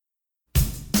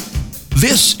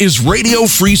This is Radio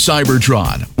Free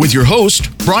Cybertron with your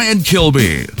host, Brian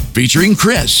Kilby, featuring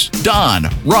Chris, Don,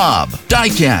 Rob,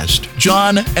 Diecast,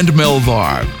 John, and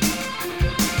Melvar.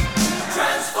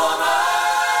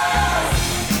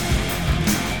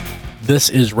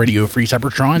 This is Radio Free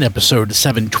Cybertron, episode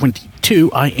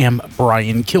 722. I am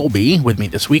Brian Kilby. With me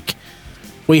this week,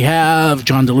 we have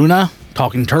John DeLuna,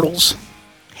 Talking Turtles.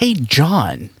 Hey,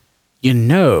 John, you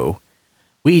know,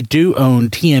 we do own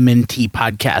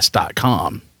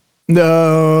TMNTpodcast.com.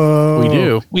 No. We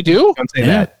do. We do? Don't say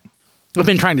that. I've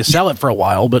been trying to sell it for a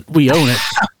while, but we own it.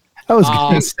 I was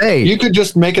going to say. You could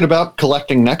just make it about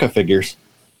collecting NECA figures.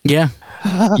 Yeah.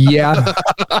 Yeah.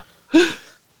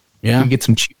 Yeah. You get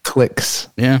some cheap clicks.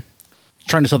 Yeah.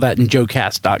 Trying to sell that in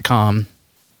joecast.com.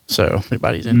 So if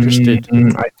anybody's interested.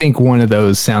 I think one of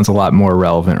those sounds a lot more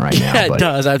relevant right now. Yeah, it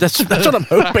does. That's what I'm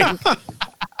hoping.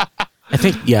 I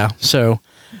think, yeah. So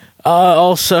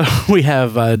also we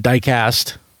have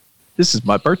Diecast. This is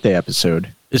my birthday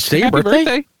episode. Is today your Happy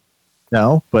birthday?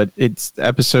 No, but it's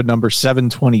episode number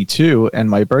 722, and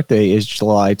my birthday is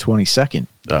July 22nd.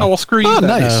 Oh, well, screw you. then.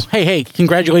 Nice. Hey,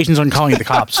 congratulations on calling the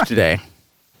cops today.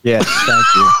 Yes,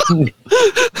 thank you.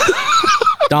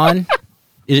 Don,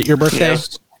 is it your birthday?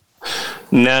 Yes.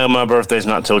 No, my birthday's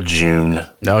not till June.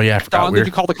 No, yeah, I forgot. Don, did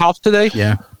you call the cops today?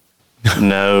 Yeah.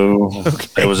 No,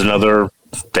 It was another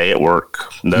day at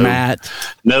work. No, Matt,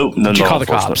 no. did you law call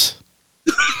the enforcement.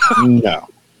 cops? No.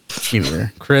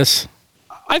 Either. Chris,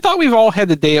 I thought we've all had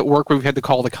the day at work where we've had to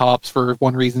call the cops for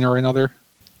one reason or another.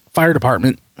 fire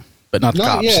department, but not the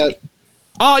Not cops. yet.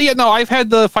 Oh, yeah, no, I've had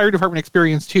the fire department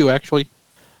experience too, actually.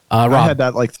 Rob, I had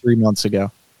that like 3 months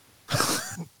ago.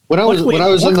 When I was in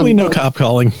Luckily, the no cop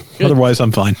calling. Otherwise,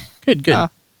 I'm fine. good.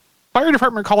 Fire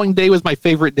department calling day was my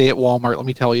favorite day at Walmart, let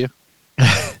me tell you.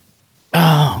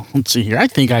 Oh, let's see here. I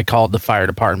think I called the fire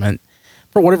department.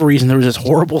 For whatever reason, there was this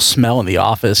horrible smell in the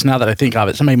office. Now that I think of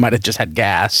it, somebody might have just had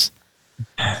gas.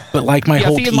 But like my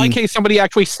whole see, team. in my case, somebody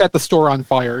actually set the store on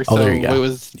fire. So there you go. it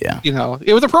was, Yeah.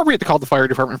 it was appropriate to call the fire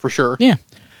department for sure. Yeah.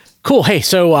 Cool. Hey,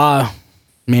 so,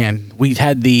 man, we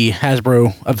had the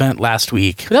Hasbro event last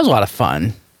week. That was a lot of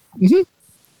fun. Mhm.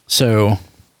 So,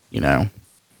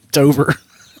 it's over.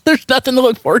 There's nothing to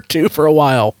look forward to for a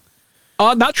while.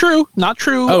 Not true.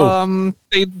 Oh.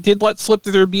 They did let slip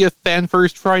that there'd be a Fan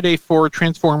First Friday for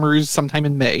Transformers sometime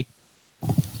in May.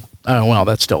 Oh, well,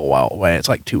 that's still a while away. It's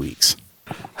like 2 weeks.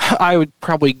 I would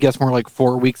probably guess more like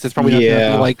 4 weeks. It's probably not going to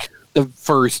Yeah. be like the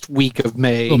first week of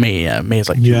May. Well, May is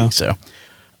like 2 weeks. So,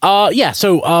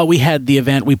 so we had the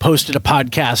event. We posted a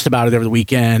podcast about it over the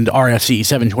weekend. RFC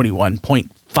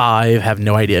 721.5. Have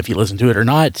no idea if you listened to it or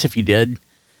not. If you did,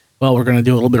 well, we're going to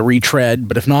do a little bit of retread.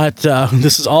 But if not,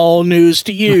 this is all news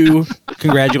to you.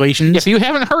 Congratulations. If you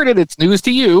haven't heard it, it's news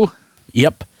to you.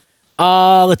 Yep.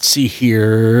 Let's see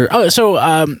here. Oh, so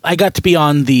I got to be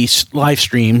on the live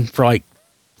stream for like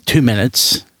 2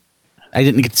 minutes. I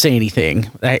didn't get to say anything.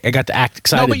 I got to act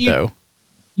excited, though.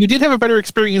 You did have a better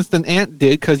experience than Ant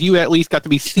did because you at least got to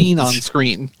be seen on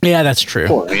screen. Yeah, that's true.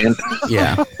 Poor Ant.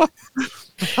 Yeah.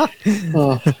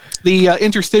 The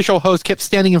interstitial host kept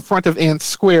standing in front of Ant's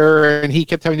square, and he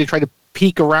kept having to try to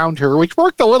peek around her, which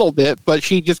worked a little bit, but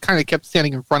she just kind of kept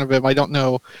standing in front of him. I don't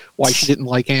know why she didn't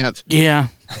like Ant. Yeah.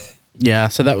 Yeah,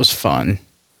 so that was fun.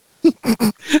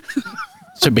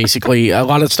 So basically, a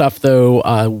lot of stuff, though,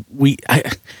 I was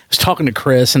talking to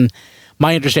Chris, and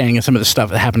my understanding of some of the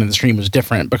stuff that happened in the stream was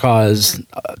different because,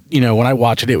 when I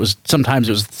watched it, sometimes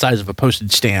it was the size of a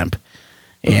postage stamp.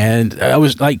 And I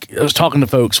was talking to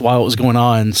folks while it was going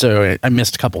on, so I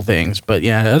missed a couple things. But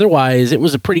yeah, otherwise, it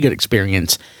was a pretty good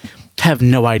experience. Have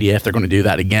no idea if they're going to do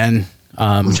that again.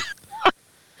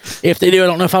 If they do, I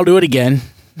don't know if I'll do it again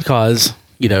because,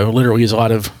 literally is a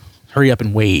lot of hurry up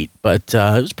and wait. But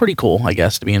it was pretty cool, I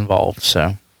guess, to be involved.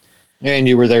 So, And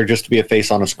you were there just to be a face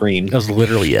on a screen. that was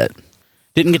literally it.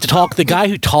 Didn't get to talk. The guy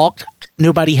who talked,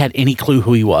 nobody had any clue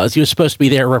who he was. He was supposed to be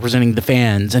there representing the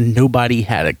fans, and nobody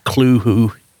had a clue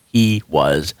who he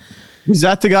was. Is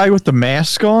that the guy with the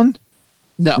mask on?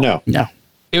 No.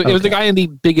 It was the guy in the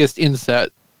biggest inset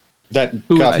That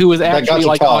who was that got actually to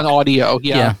like talk. on audio.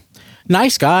 Yeah.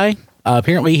 Nice guy.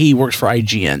 Apparently he works for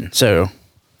IGN. So,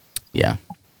 yeah,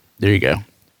 there you go.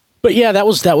 But yeah, that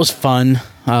was fun.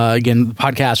 Again, the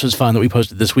podcast was fun that we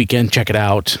posted this weekend. Check it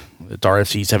out. It's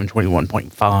RFC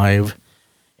 721.5.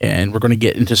 And we're going to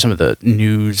get into some of the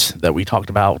news that we talked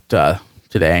about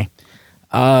today.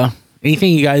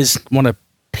 Anything you guys want to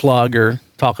plug or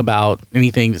talk about?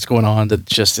 Anything that's going on that's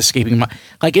just escaping my...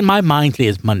 Like, in my mind, today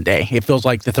is Monday. It feels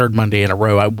like the third Monday in a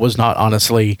row. I was not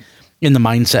honestly in the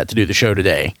mindset to do the show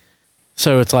today.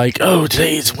 So it's like, oh,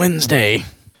 today's Wednesday.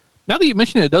 Now that you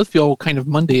mention it, it does feel kind of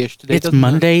Monday-ish today. It's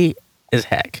Monday as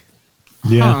heck.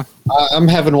 Yeah. I'm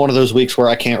having one of those weeks where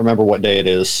I can't remember what day it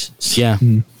is. Yeah.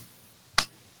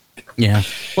 Yeah.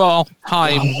 Well,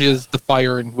 time is the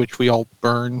fire in which we all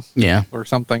burn. Yeah. Or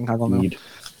something. I don't know.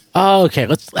 Okay.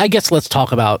 Let's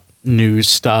talk about news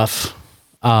stuff.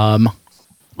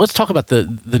 Let's talk about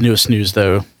the newest news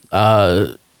though.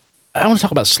 I want to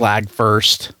talk about Slag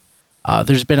first.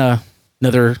 There's been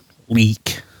another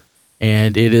leak,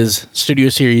 and it is Studio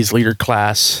Series leader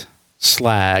class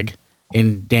Slag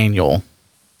and Daniel.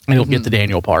 I don't get the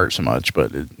Daniel part so much,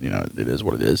 but it is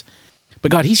what it is. But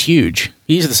God, he's huge.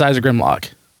 He's the size of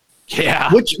Grimlock.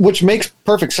 Yeah. Which makes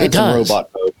perfect sense in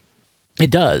robot mode. It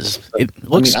does. It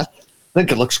looks. I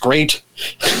think it looks great.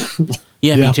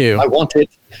 Yeah, me too. I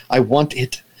want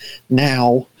it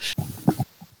now.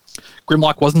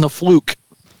 Grimlock wasn't a fluke.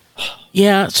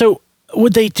 Yeah. So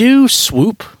would they do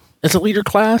Swoop as a leader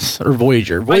class or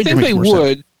Voyager? I think they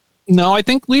would. Sense. No, I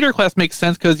think leader class makes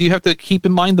sense because you have to keep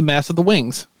in mind the mass of the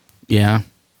wings. Yeah.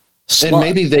 And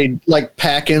maybe they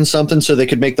pack in something so they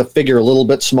could make the figure a little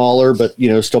bit smaller, but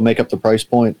still make up the price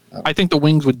point. I think the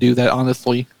wings would do that,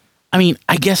 honestly. I mean,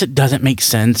 I guess it doesn't make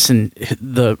sense, and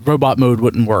the robot mode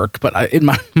wouldn't work. But in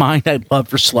my mind, I'd love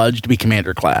for Sludge to be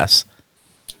Commander class.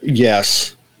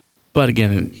 Yes, but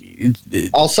again,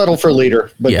 I'll settle for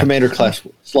leader. But Commander class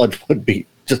Sludge would be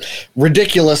just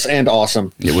ridiculous and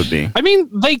awesome. It would be. I mean,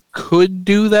 they could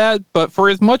do that, but for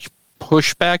as much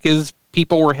pushback as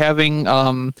people were having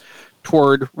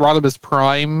toward Optimus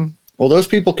Prime. Well, those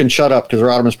people can shut up because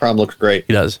Optimus Prime looks great.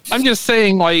 He does. I'm just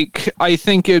saying, I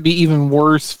think it would be even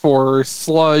worse for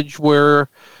Sludge, where,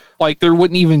 there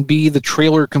wouldn't even be the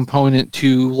trailer component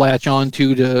to latch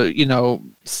onto to,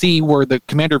 see where the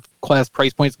Commander class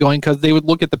price point is going, because they would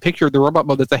look at the picture of the robot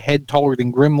mode that's a head taller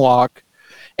than Grimlock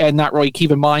and not really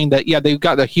keep in mind that, they've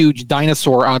got a huge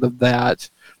dinosaur out of that.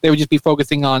 They would just be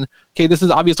focusing on, okay, this is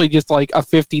obviously just like a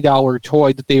 $50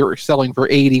 toy that they were selling for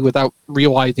 $80 without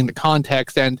realizing the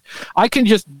context. And I can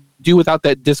just do without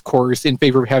that discourse in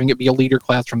favor of having it be a leader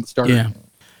class from the start. Yeah.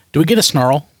 Do we get a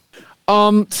Snarl?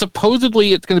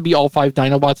 Supposedly it's going to be all 5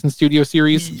 Dinobots in Studio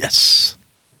Series. Yes.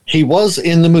 He was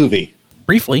in the movie.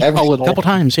 Briefly. A couple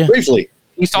times, yeah. Briefly.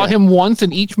 You saw him once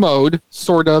in each mode,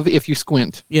 sort of, if you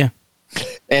squint. Yeah.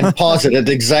 And pause it at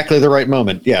exactly the right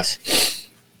moment. Yes.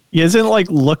 Yeah, isn't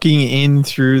looking in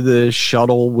through the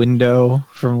shuttle window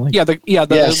from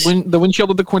the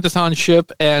windshield of the Quintesson ship,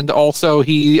 and also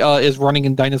he is running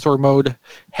in dinosaur mode,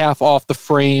 half off the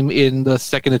frame in the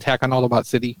second attack on Autobot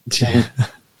City.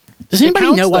 Does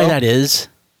anybody know why that is?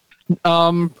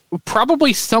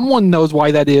 Probably someone knows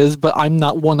why that is, but I'm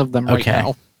not one of them right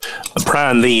now.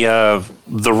 Brian, the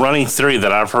running theory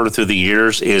that I've heard through the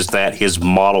years is that his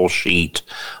model sheet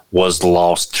was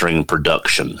lost during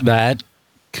production. That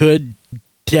could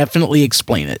definitely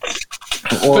explain it.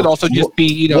 Or could also just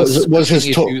be, was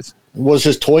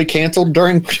his toy canceled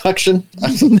during production?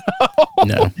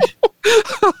 No.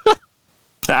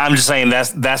 I'm just saying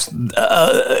that's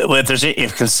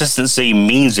if consistency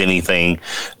means anything,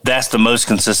 that's the most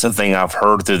consistent thing I've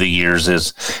heard through the years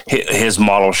is his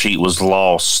model sheet was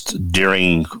lost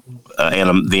during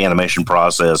the animation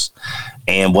process,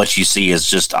 and what you see is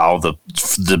just all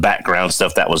the background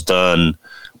stuff that was done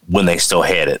when they still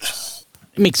had it.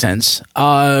 It makes sense.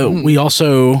 We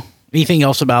also anything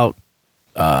else about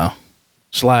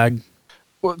Slag?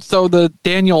 So the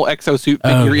Daniel exosuit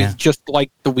figure is just like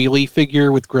the wheelie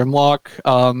figure with Grimlock.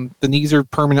 The knees are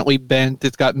permanently bent.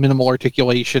 It's got minimal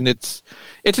articulation. It's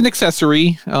an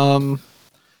accessory.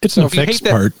 It's an effects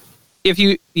part.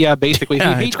 Basically, if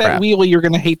you hate that wheelie, you're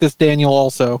going to hate this Daniel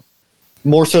also.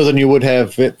 More so than you would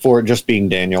have it for it just being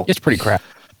Daniel. It's pretty crap.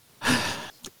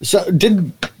 So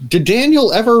did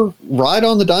Daniel ever ride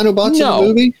on the Dinobots in the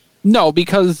movie? No,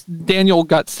 because Daniel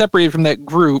got separated from that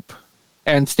group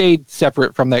and stayed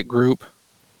separate from that group.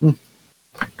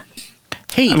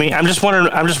 Hey, I mean, I'm just wondering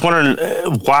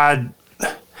why.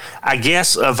 I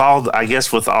guess with all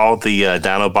the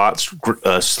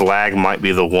Dinobots, Slag might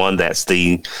be the one that's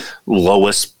the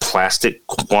lowest plastic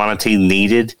quantity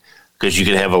needed, because you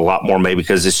could have a lot more, maybe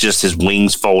because it's just his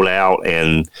wings fold out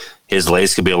and his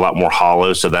legs could be a lot more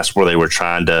hollow. So that's where they were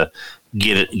trying to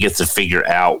get the figure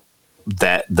out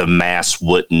that the mass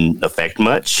wouldn't affect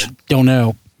much. Don't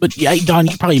know. But yeah, Don,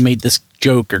 you probably made this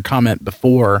joke or comment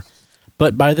before,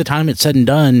 but by the time it's said and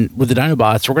done with the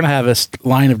Dinobots, we're going to have a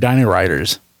line of Dino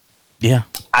Riders. Yeah.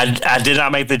 I did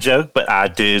not make the joke, but I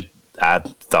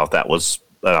thought that was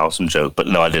an awesome joke, but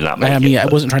no, I did not make it. I mean, I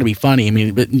wasn't trying to be funny. I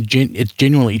mean, but it's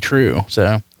genuinely true.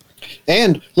 So,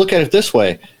 and look at it this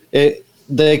way.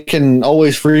 they can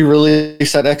always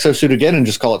re-release that exosuit again and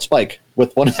just call it Spike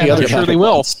with one of the other. I'm sure they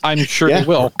will. I'm sure they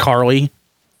will. Or Carly,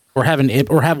 or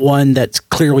have one that's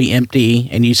clearly empty,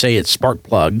 and you say it's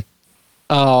Sparkplug.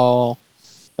 Oh.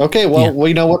 Okay, well,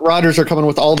 we know what riders are coming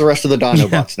with all the rest of the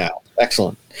Dinobots now.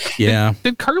 Excellent. Yeah.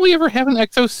 Did Carly ever have an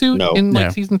exosuit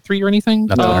in season 3 or anything?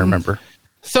 Not that I remember.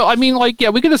 So, I mean, we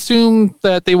could assume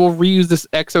that they will reuse this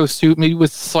exosuit, maybe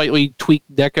with slightly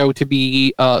tweaked deco to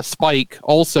be Spike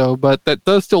also, but that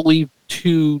does still leave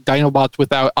 2 Dinobots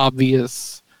without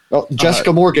obvious... Oh,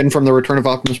 Jessica Morgan from The Return of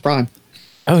Optimus Prime.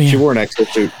 Oh, yeah. She wore an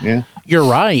exosuit, yeah. You're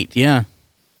right, yeah.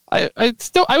 I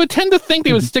would tend to think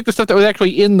they would stick to stuff that was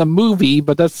actually in the movie,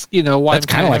 but that's, why that's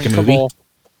kind of like a movie.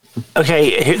 Okay,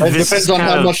 it depends on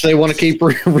how much they want to keep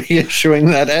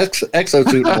reissuing that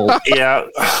exosuit mold. Yeah,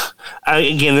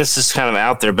 again, this is kind of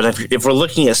out there, but if we're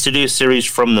looking at studio series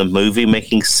from the movie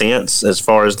making sense as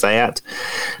far as that,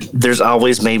 there's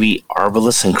always maybe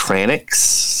Arbalest and Kranix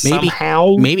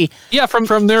somehow. Maybe. Yeah,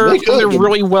 from their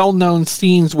really well-known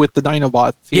scenes with the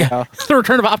Dinobots. Yeah. The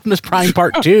Return of Optimus Prime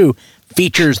Part 2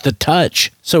 features the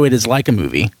touch, so it is like a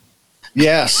movie.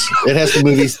 Yes, it has the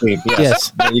movie theme.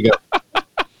 Yes. There you go.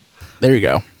 There you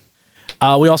go.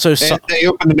 We also saw... They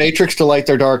open the Matrix to light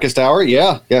their darkest hour.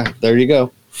 Yeah. There you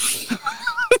go.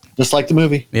 Just like the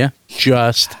movie. Yeah.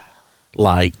 Just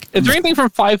like... Is there anything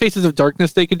from Five Faces of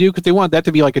Darkness they could do? Because they want that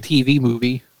to be like a TV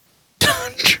movie.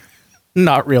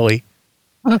 Not really.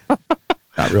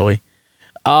 Not really.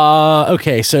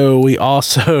 Okay, so we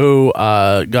also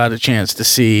got a chance to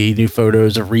see new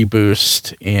photos of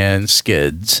Reboost and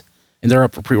Skids. And they're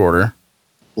up for pre-order.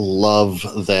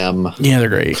 Love them. Yeah, they're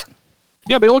great.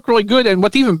 Yeah, they look really good, and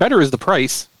what's even better is the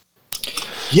price.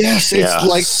 Yes, it's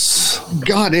like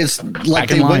God. It's like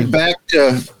they went back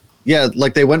to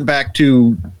like they went back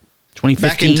to 2015.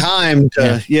 Back in time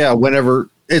to whenever.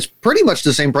 It's pretty much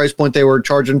the same price point they were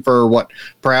charging for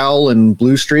Prowl and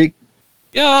Blue Streak.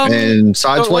 Yeah, and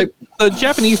Sideswipe. The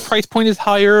Japanese price point is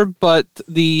higher, but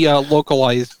the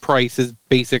localized price is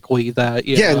basically that.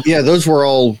 Yeah. Those were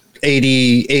all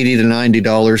 $80 to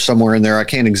 $90 somewhere in there. I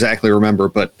can't exactly remember,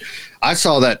 but I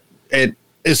saw that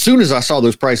as soon as I saw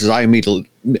those prices, I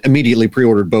immediately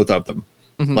pre-ordered both of them,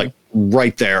 like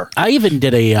right there. I even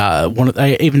did one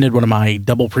of my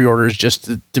double pre-orders just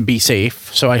to be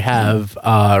safe. So I have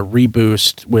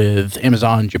Reboost with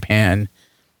Amazon Japan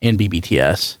and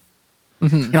BBTS.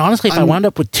 And honestly, if I wound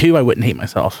up with 2, I wouldn't hate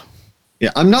myself.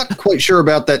 Yeah, I'm not quite sure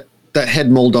about that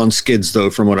head mold on Skids though.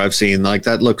 From what I've seen, like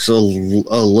that looks a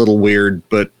little weird,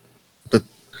 but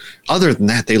other than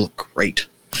that, they look great.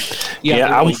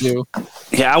 I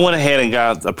went ahead and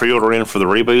got a pre-order in for the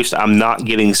Reboost. I'm not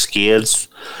getting Skids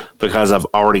because I've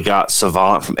already got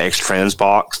Savant from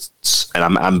X-Transbox,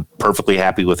 and I'm perfectly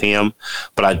happy with him.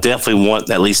 But I definitely want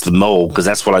at least the mold because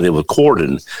that's what I did with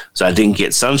Corden. So I didn't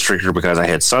get Sunstreaker because I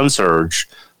had Sun Surge,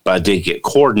 but I did get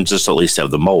Corden just to at least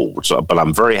have the mold. So, but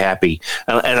I'm very happy.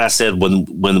 And I said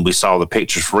when we saw the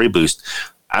pictures for Reboost,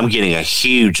 I'm getting a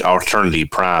huge Alternative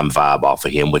Prime vibe off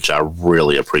of him, which I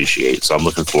really appreciate. So I'm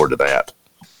looking forward to that.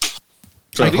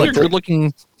 So these are good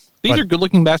looking. These are good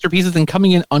looking masterpieces, and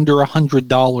coming in under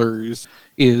 $100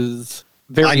 is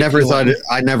very. I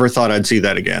never thought I'd see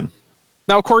that again.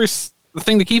 Now, of course, the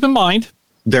thing to keep in mind: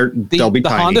 they'll be the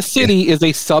tiny. Honda City is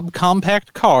a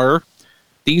subcompact car.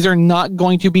 These are not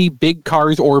going to be big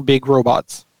cars or big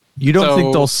robots. You don't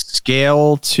think they'll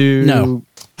scale to? No.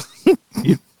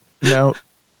 No.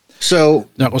 So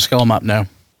we'll scale them up. No.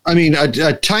 I mean,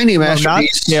 a tiny masterpiece. Not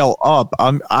scale up.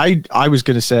 I was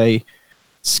going to say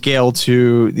scale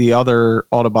to the other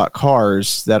Autobot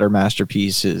cars that are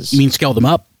masterpieces. You mean scale them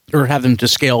up, or have them to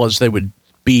scale as they would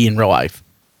be in real life?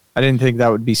 I didn't think that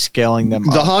would be scaling them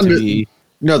up. The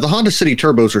Honda City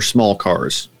Turbos are small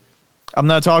cars. I'm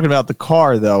not talking about the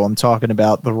car, though. I'm talking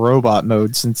about the robot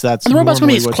mode, since that's the robot's going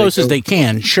to be as close as they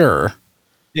can, sure.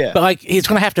 Yeah. But it's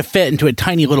going to have to fit into a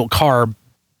tiny little car,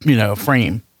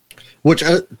 frame. Which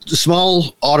small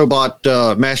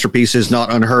Autobot masterpiece is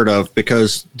not unheard of,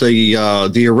 because the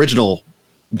original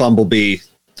Bumblebee,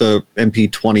 the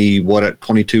MP20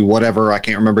 22 whatever, I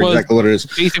can't remember exactly what it is.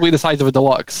 Basically the size of a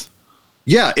deluxe.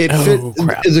 Yeah,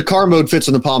 the car mode fits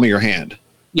in the palm of your hand.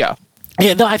 Yeah.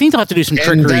 Yeah, I think they'll have to do some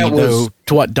trickery, though,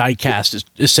 to what Diecast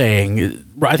is saying.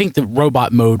 I think the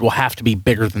robot mode will have to be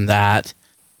bigger than that,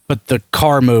 but the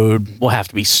car mode will have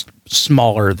to be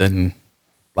smaller than,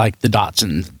 like, the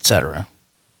Datsun, etc.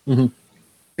 Mm-hmm.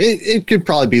 It could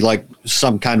probably be, like,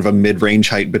 some kind of a mid-range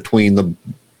height between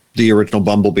the original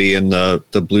Bumblebee and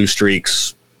the Blue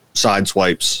Streaks side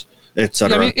swipes.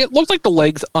 etc. Yeah, I mean, it looks like the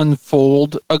legs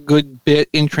unfold a good bit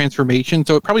in transformation,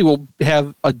 so it probably will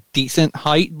have a decent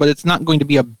height, but it's not going to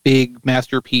be a big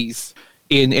masterpiece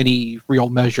in any real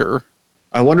measure.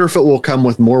 I wonder if it will come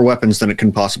with more weapons than it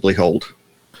can possibly hold,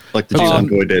 like the G1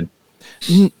 toy did.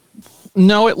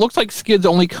 No, it looks like Skids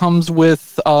only comes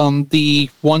with the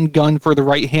one gun for the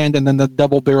right hand and then the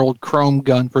double-barreled chrome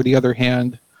gun for the other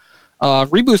hand.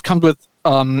 Reboost comes with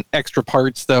extra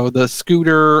parts, though. The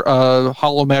scooter,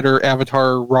 hollow matter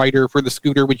avatar rider for the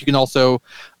scooter, which you can also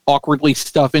awkwardly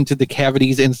stuff into the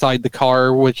cavities inside the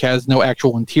car, which has no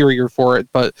actual interior for it,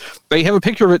 but they have a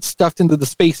picture of it stuffed into the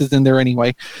spaces in there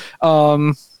anyway.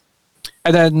 And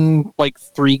then, like,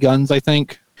 3 guns, I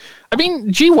think. I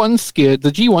mean, G1 Skid, the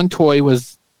G1 toy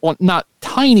was not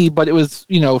tiny, but it was,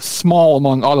 small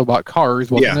among Autobot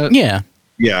cars, wasn't it? Yeah.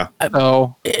 Yeah.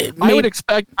 So I would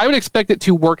expect it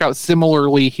to work out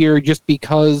similarly here, just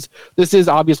because this is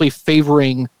obviously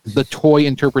favoring the toy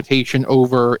interpretation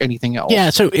over anything else.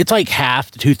 Yeah, so it's like half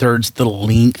to 2/3 the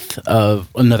length of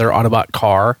another Autobot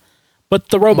car, but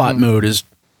the robot mode is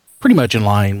pretty much in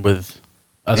line with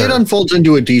other. It unfolds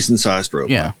into a decent sized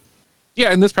robot. Yeah.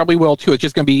 Yeah, and this probably will too. It's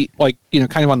just going to be like,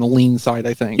 kind of on the lean side,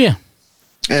 I think. Yeah.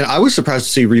 And I was surprised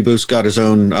to see Reboost got his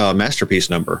own masterpiece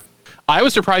number. I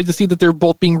was surprised to see that they're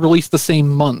both being released the same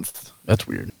month. That's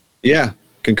weird. Yeah,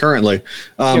 concurrently.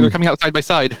 They're coming out side by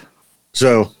side.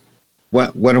 So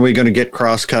when are we going to get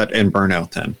Crosscut and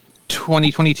Burnout then?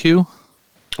 2022.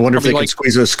 I wonder if they can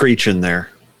squeeze a Screech in there.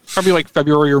 Probably like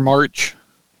February or March,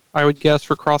 I would guess,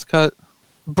 for Crosscut.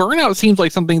 Burnout seems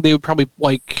like something they would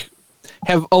probably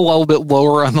have a little bit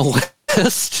lower on the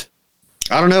list.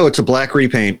 I don't know. It's a black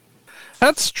repaint.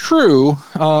 That's true.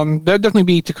 That'd definitely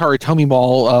be Takara Tomy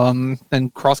Mall,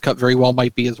 and Crosscut very well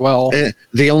might be as well.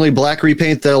 The only black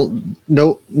repaint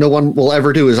no one will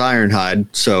ever do is Ironhide.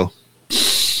 So,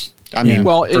 I mean,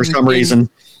 for some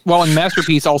reason. Well, and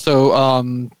Masterpiece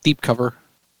also deep cover.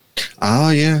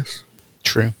 Oh, yes.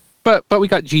 True. But we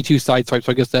got G2 Sideswipe,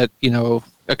 so I guess that,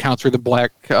 accounts for the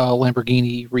black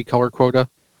Lamborghini recolor quota.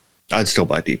 I'd still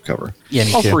buy deep cover. Yeah,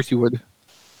 me too. Of course you would.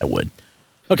 I would.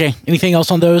 Okay, anything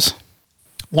else on those?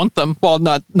 Want them? Well,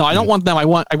 no, I don't want them. I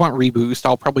want Reboost.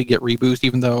 I'll probably get Reboost,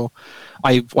 even though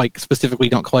I specifically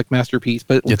don't collect Masterpiece.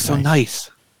 But it looks so nice.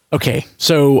 Okay,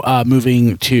 so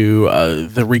moving to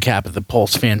the recap of the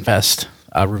Pulse Fan Fest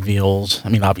reveals. I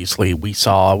mean, obviously, we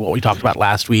saw what we talked about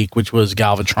last week, which was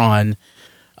Galvatron,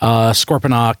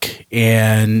 Scorponok,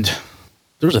 and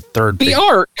there was a third. The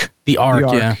Ark. The Ark.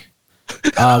 Yeah.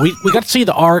 We got to see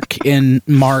the Ark in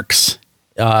Mark's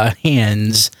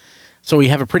hands. So we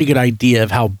have a pretty good idea of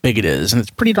how big it is, and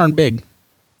it's pretty darn big.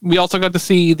 We also got to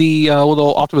see the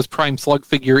little Optimus Prime slug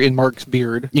figure in Mark's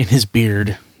beard. In his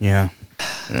beard, yeah.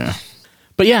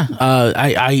 But yeah,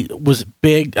 I was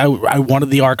big. I wanted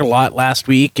the Ark a lot last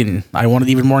week, and I want it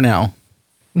even more now.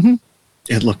 Mm-hmm.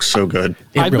 It looks so good.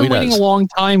 I've been waiting a long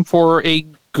time for a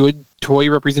good toy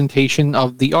representation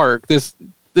of the Ark. This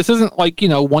isn't like,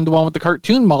 one-to-one with the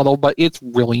cartoon model, but it's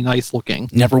really nice looking.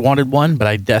 Never wanted one, but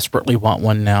I desperately want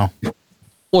one now.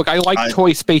 Look, I like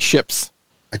toy spaceships.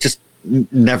 I just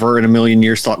never in a million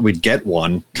years thought we'd get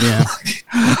one. Yeah.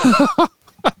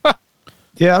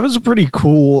 Yeah, it was a pretty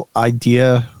cool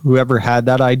idea, whoever had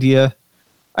that idea.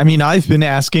 I mean, I've been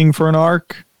asking for an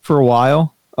Ark for a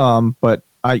while, but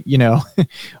I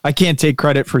can't take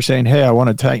credit for saying, hey, I want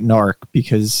a Titan Ark,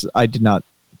 because I did not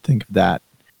think of that.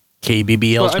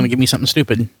 KBBL is going to give me something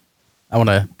stupid. I want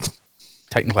a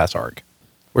Titan class Ark.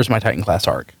 Where's my Titan class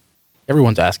Ark?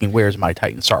 Everyone's asking, where's my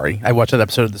Titan? Sorry. I watched that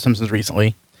episode of The Simpsons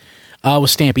recently with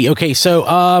Stampy. Okay, so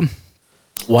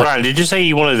what? Brian, did you say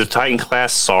you wanted a Titan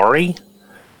class? Sorry.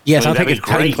 Yes, I'll take a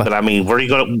Titan class. But I mean, where are you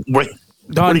going to?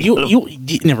 Don, you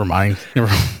never mind.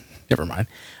 Never mind.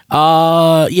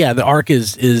 Yeah, the Ark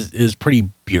is pretty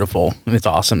beautiful and it's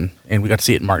awesome, and we got to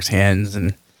see it in Mark's hands,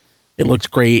 and it looks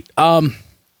great.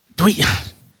 Do we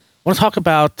want to talk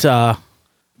about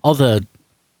all the,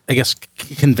 I guess,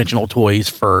 conventional toys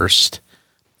first?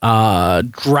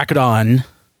 Dracodon,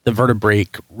 the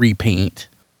vertebrate repaint,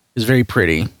 is very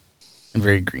pretty and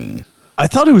very green. I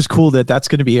thought it was cool that that's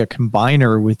going to be a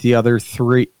combiner with the other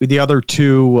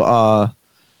two.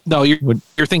 No, you're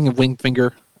thinking of Winged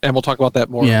Finger, and we'll talk about that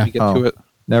more when we get to it.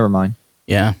 Never mind.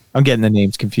 Yeah. I'm getting the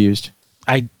names confused.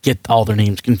 I get all their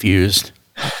names confused.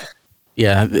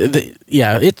 Yeah,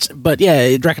 Dracodon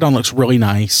looks really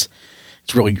nice.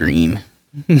 It's really green,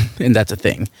 and that's a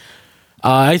thing.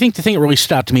 I think the thing that really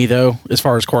stood out to me, though, as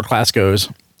far as core class goes,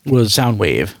 was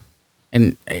Soundwave.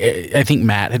 And I think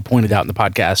Matt had pointed out in the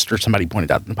podcast, or somebody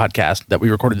pointed out in the podcast that we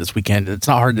recorded this weekend. It's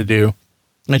not hard to do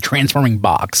a transforming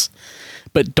box,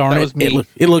 But darn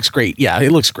it looks great. Yeah,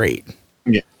 it looks great.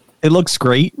 Yeah, it looks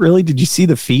great. Really? Did you see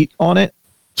the feet on it?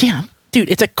 Yeah, dude,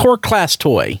 it's a core class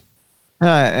toy.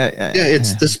 Yeah,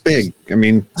 it's this big. I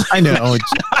mean, I know.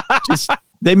 It's just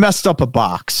they messed up a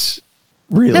box.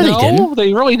 Really? No, they didn't.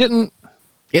 They really didn't.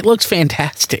 It looks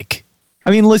fantastic.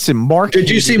 I mean, listen, Mark. Did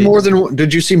you see more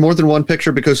than one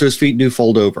picture because those feet do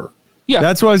fold over? Yeah,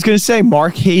 that's what I was going to say.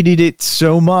 Mark hated it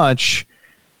so much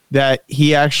that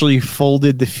he actually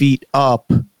folded the feet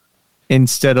up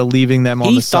instead of leaving them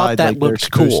on the side. That like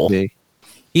looked cool. He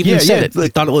even said it. He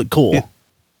thought it looked cool.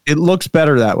 It looks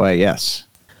better that way. Yes.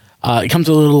 It comes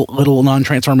with a little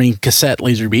non-transforming cassette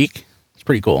laser beak. It's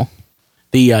pretty cool.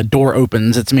 The door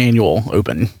opens. It's manual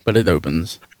open, but it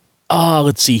opens.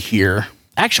 Let's see here.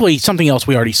 Actually, something else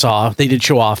we already saw. They did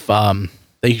show off.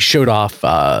 They showed off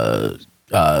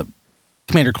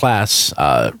Commander Class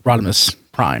Optimus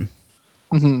Prime.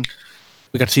 Mm-hmm.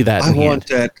 We got to see that. I want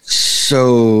that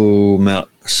so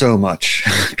much.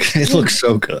 It looks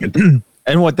so good.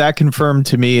 And what that confirmed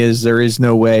to me is there is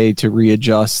no way to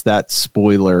readjust that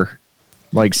spoiler,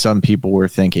 like some people were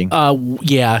thinking.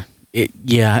 Yeah,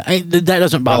 that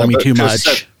doesn't bother me too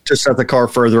much. To set the car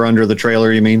further under the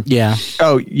trailer, you mean? Yeah.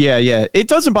 Oh, yeah. It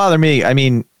doesn't bother me. I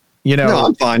mean, no,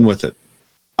 I'm fine with it.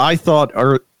 I thought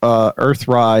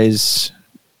Earthrise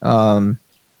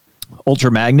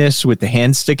Ultra Magnus with the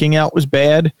hand sticking out was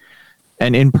bad,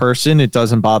 and in person it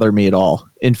doesn't bother me at all.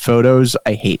 In photos,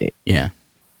 I hate it. Yeah.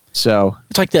 So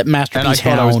it's like that Masterpiece and I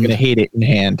thought Hound. I was going to hate it in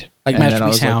hand. Like and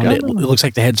Masterpiece Hound, it looks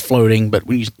like the head's floating, but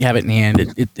when you have it in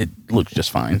hand, it looks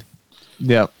just fine.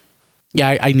 Yeah.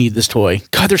 Yeah, I need this toy.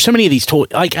 God, there's so many of these toys.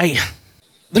 I guess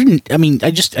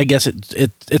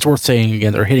it's worth saying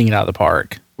again. They're hitting it out of the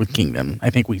park with Kingdom. I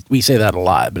think we say that a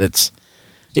lot, but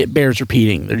it bears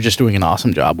repeating. They're just doing an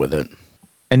awesome job with it.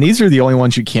 And these are the only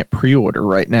ones you can't pre-order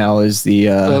right now. Is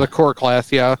the core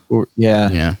class? Yeah.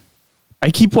 Yeah. I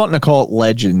keep wanting to call it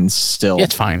Legends still. Yeah,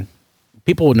 it's fine.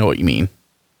 People will know what you mean.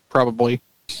 Probably.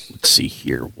 Let's see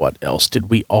here. What else did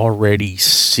we already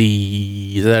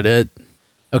see? Is that it?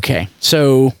 Okay,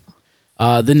 so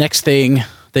the next thing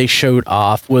they showed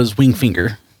off was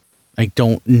Wingfinger.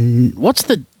 What's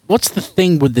the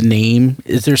thing with the name?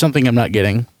 Is there something I'm not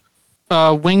getting?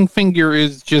 Wingfinger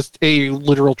is just a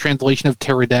literal translation of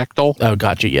pterodactyl. Oh,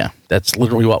 gotcha. Yeah, that's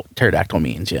literally what pterodactyl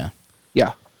means. Yeah.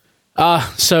 Yeah.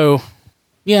 So,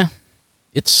 yeah,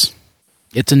 it's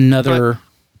another.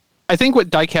 I think what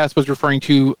Diecast was referring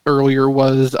to earlier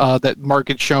was that Mark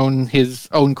had shown his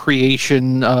own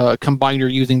creation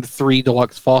combiner using the 3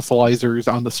 deluxe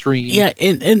fossilizers on the stream. Yeah,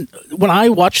 and when I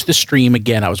watched the stream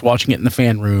again, I was watching it in the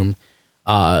fan room.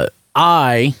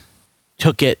 I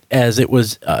took it as it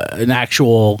was an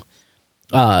actual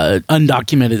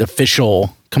undocumented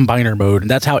official combiner mode, and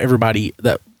that's how everybody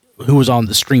who was on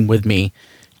the stream with me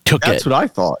took it. That's what I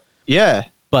thought. Yeah,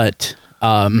 but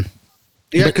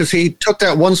yeah, because he took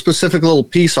that one specific little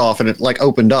piece off and it like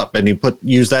opened up, and he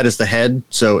used that as the head.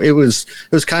 So it was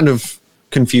kind of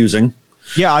confusing.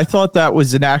 Yeah, I thought that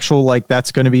was an actual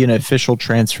that's going to be an official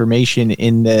transformation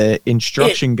in the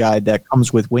instruction guide that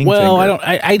comes with Wingfinger. Well,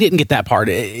 I didn't get that part.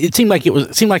 It seemed like it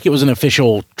was an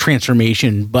official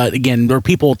transformation, but again, there were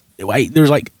people. There's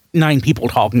like 9 people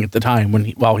talking at the time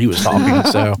while he was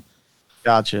talking. So,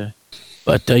 gotcha.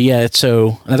 But yeah,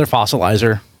 so another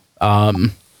fossilizer.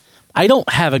 I don't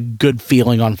have a good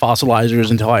feeling on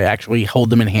fossilizers until I actually hold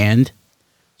them in hand.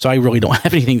 So I really don't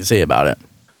have anything to say about it.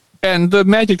 And the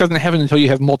magic doesn't happen until you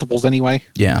have multiples anyway.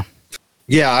 Yeah.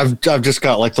 Yeah, I've just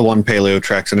got like the one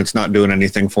Paleotrex, and it's not doing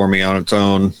anything for me on its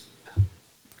own.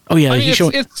 Oh yeah,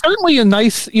 it's certainly a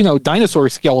nice, dinosaur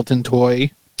skeleton toy.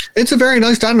 It's a very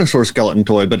nice dinosaur skeleton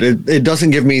toy, but it doesn't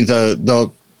give me the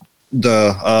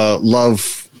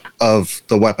love of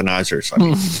the weaponizers. I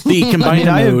mean, the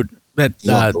combiner mode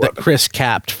that Chris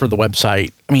capped for the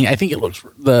website. I mean, I think it looks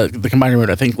the combiner mode.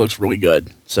 I think looks really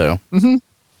good. So. Mm-hmm.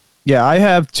 Yeah, I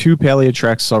have 2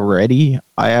 Paleotrex already.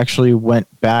 I actually went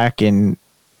back and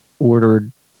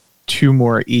ordered 2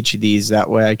 more each of these.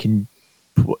 That way I can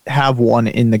have one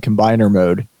in the combiner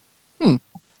mode.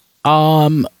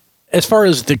 As far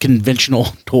as the conventional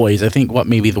toys, I think what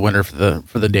maybe the winner for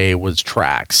the day was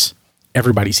Trax.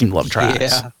 Everybody seemed to love Trax.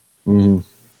 Yeah. Mm-hmm.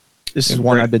 This is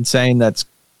one I've been saying that's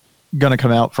going to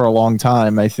come out for a long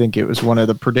time. I think it was one of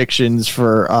the predictions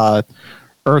for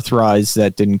Earthrise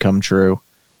that didn't come true.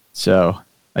 So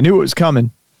I knew it was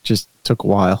coming. Just took a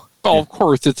while. Well, of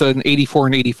course, it's an 84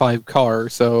 and 85 car,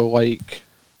 so it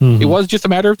was just a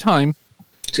matter of time.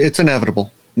 It's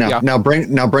inevitable. Now bring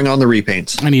on the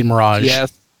repaints. I need Mirage.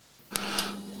 Yes.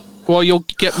 Well, you'll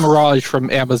get Mirage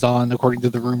from Amazon, according to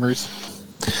the rumors.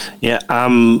 Yeah,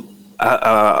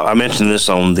 I mentioned this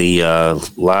on the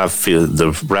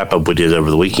the wrap up we did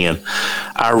over the weekend.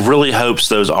 I really hopes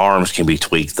those arms can be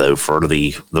tweaked though for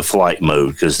the flight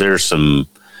mode, because there's some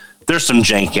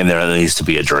jank in there that needs to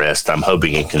be addressed. I'm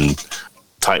hoping it can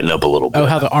tighten up a little bit. Oh,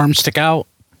 how the arms stick out?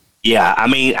 Yeah, I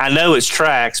mean, I know it's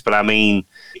tracks, but I mean,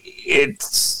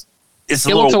 it's a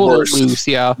It looks a little little loose,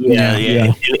 yeah. Yeah.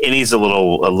 It needs a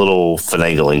little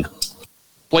finagling.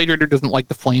 Blade Runner doesn't like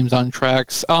the flames on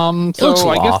tracks. So looks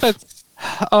I off. guess that's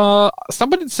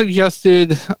somebody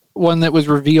suggested one that was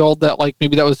revealed that like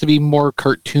maybe that was to be more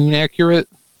cartoon accurate.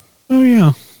 Oh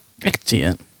yeah. I can see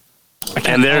it. I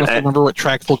can't honestly remember what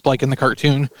tracks looked like in the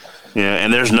cartoon. Yeah,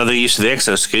 and there's another use of the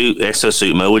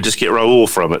exosuit mode. We just get Raoul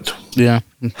from it. Yeah.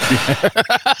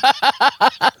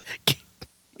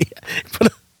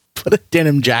 Put a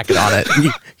denim jacket on it.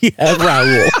 You have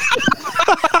Raoul.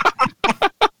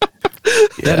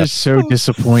 That is so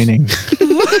disappointing.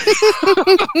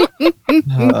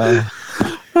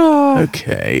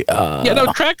 Okay. Yeah, no,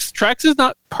 Trax is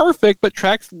not perfect, but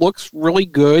Trax looks really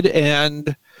good,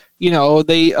 and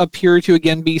they appear to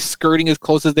again be skirting as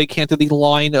close as they can to the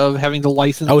line of having to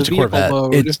license it's the a vehicle Corvette.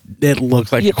 mode. It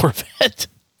looks like a Corvette.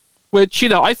 Which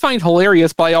I find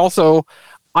hilarious, but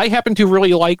I happen to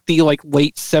really like the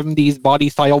late 70s body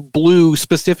style blue,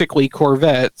 specifically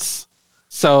Corvettes.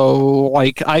 So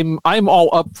I'm all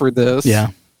up for this. Yeah.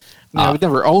 I would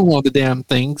never own one of the damn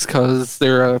things because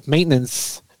they're a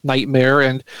maintenance nightmare,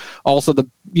 and also the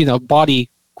body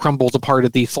crumbles apart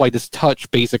at the slightest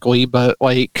touch, basically. But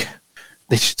they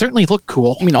certainly look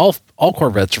cool. I mean, all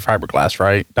Corvettes are fiberglass,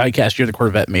 right? Diecast, you're the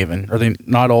Corvette maven. Are they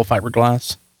not all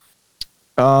fiberglass?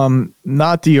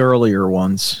 Not the earlier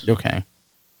ones. Okay.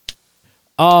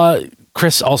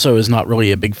 Chris also is not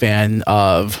really a big fan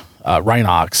of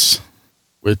Rhinox,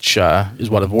 which is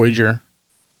what, a Voyager?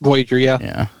 Voyager, yeah.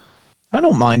 Yeah. I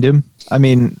don't mind him. I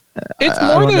mean, It's I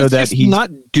more don't know that that he's not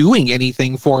doing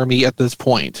anything for me at this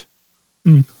point.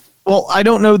 Well, I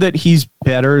don't know that he's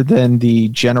better than the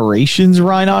Generations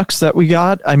Rhinox that we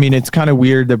got. I mean, it's kind of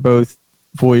weird. They're both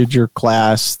Voyager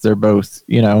class. They're both,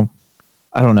 I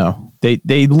don't know.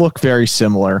 They look very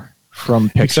similar from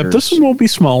pictures. Except this one will be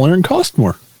smaller and cost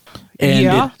more. And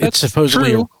Yeah, it's that's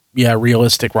supposedly true. a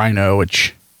realistic Rhino,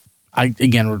 which I,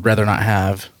 again, would rather not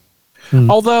have.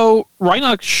 Although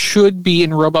Rhinox should be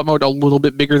in robot mode a little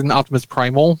bit bigger than Optimus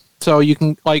Primal. So you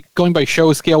can, going by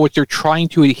show scale, which they're trying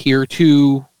to adhere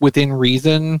to within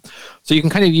reason. So you can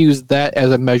kind of use that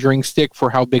as a measuring stick for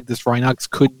how big this Rhinox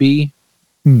could be.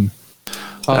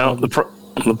 Now, the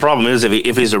problem is,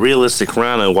 if he's a realistic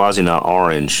Rhino, why is he not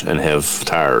orange and have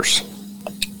tires?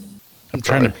 I'm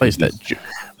trying to place that.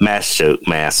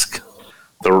 Mask.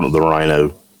 The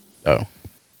Rhino. Oh,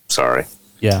 Sorry.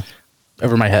 yeah.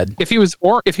 Over my head. If he was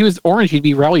orange, he'd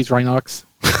be Rally's Rhinox.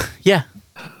 Yeah.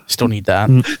 Still need that.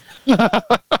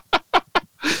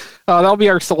 That'll be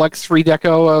our selects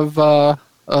redeco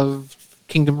of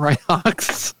Kingdom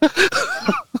Rhinox.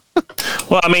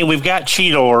 Well, I mean, we've got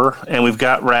Cheetor, and we've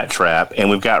got Rat Trap, and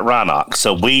we've got Rhinox.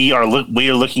 So we are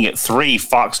looking at 3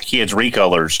 Fox Kids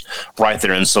recolors right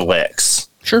there in selects.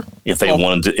 Sure. If they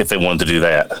wanted to do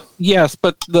that. Yes,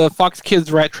 but the Fox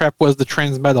Kids Rat Trap was the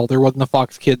Transmetal. There wasn't a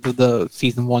Fox Kids with the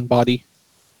Season 1 body.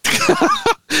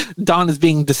 Don is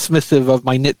being dismissive of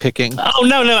my nitpicking. Oh,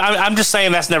 no. I'm just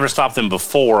saying that's never stopped them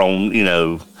before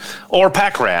on, or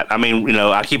Pack Rat. I mean,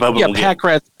 I keep hoping we'll Pack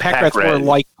Rat's more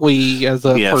likely as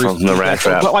a first from the Rat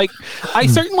Trap. But I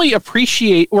certainly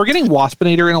appreciate we're getting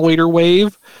Waspinator in a later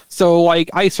wave. So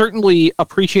I certainly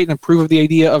appreciate and approve of the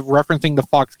idea of referencing the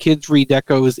Fox Kids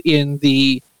redecos in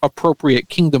the appropriate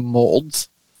Kingdom molds.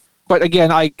 But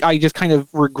again, I just kind of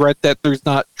regret that there's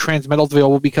not Transmetals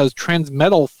available, because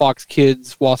Transmetal Fox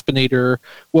Kids Waspinator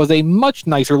was a much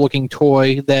nicer looking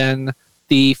toy than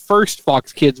the first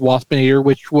Fox Kids Waspinator,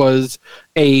 which was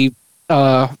a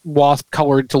wasp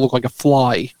colored to look like a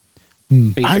fly.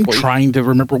 Basically. I'm trying to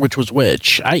remember which was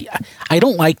which. I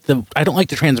don't like the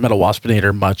Transmetal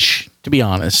Waspinator much, to be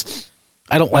honest.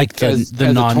 I don't like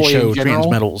the non-show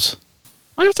Transmetals.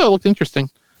 I just thought it looked interesting.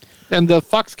 And the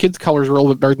Fox Kids colors were a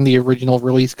little bit better than the original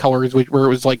release colors, where it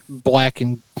was black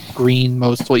and green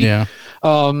mostly. Yeah.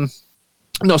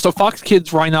 No, so Fox Kids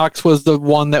Rhinox was the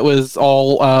one that was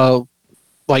all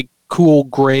cool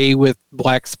gray with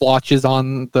black splotches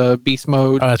on the beast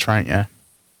mode. Oh, that's right, yeah.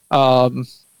 And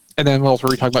then what else were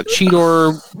we talking about?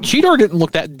 Cheetor. Cheetor didn't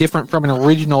look that different from an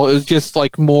original. It was just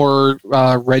more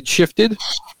red shifted.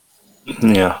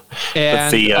 Yeah.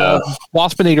 And the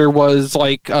Waspinator was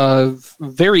a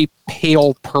very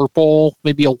pale purple,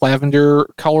 maybe a lavender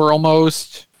color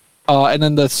almost. And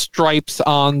then the stripes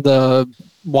on the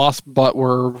wasp butt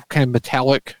were kind of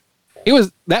metallic.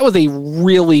 That was a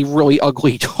really, really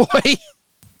ugly toy.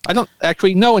 I don't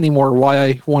actually know anymore why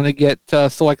I want to get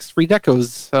select free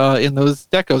decos in those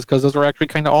decos, because those are actually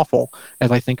kind of awful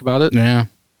as I think about it. Yeah.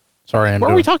 Sorry,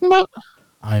 What are we talking about?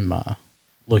 I'm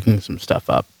looking some stuff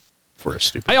up for a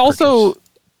stupid I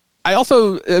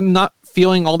also am not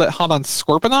feeling all that hot on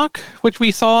Scorponok, which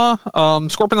we saw.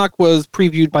 Scorponok was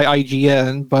previewed by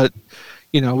IGN, but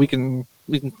we can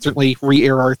certainly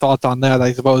re-air our thoughts on that,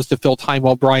 I suppose, to fill time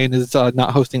while Brian is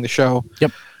not hosting the show.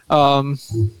 Yep.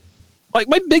 Like,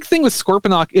 my big thing with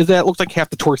Scorponok is that it looks like half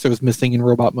the torso is missing in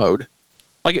robot mode.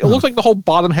 Like, it looks like the whole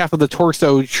bottom half of the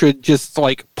torso should just,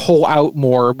 like, pull out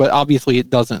more, but obviously it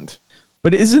doesn't.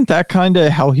 But isn't that kind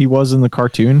of how he was in the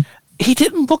cartoon? He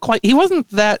didn't look like... He wasn't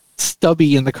that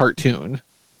stubby in the cartoon.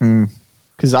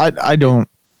 Because I don't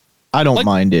like,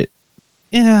 mind it.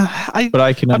 Yeah. But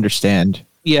I can understand.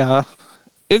 Yeah.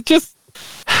 It just...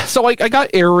 So, like, I got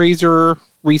Air Razor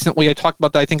recently. I talked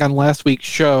about that, I think, on last week's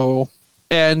show.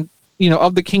 And,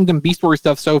 of the Kingdom Beast Wars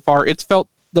stuff so far, it's felt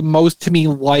the most to me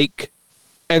like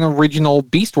an original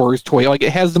Beast Wars toy. Like,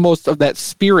 it has the most of that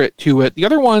spirit to it. The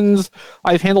other ones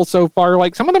I've handled so far,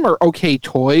 like, some of them are okay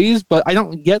toys, but I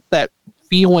don't get that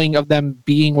feeling of them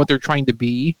being what they're trying to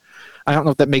be. I don't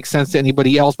know if that makes sense to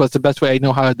anybody else, but it's the best way I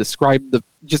know how to describe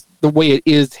the way it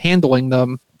is handling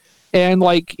them. And,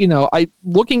 like, I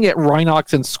looking at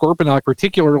Rhinox and Scorponok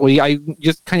particularly, I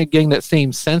just kind of getting that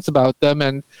same sense about them.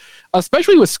 And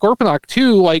especially with Scorponok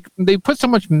too, like, they put so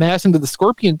much mass into the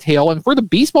scorpion tail, and for the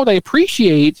beast mode I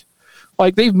appreciate,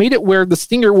 like, they've made it where the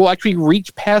stinger will actually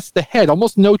reach past the head.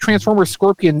 Almost no Transformer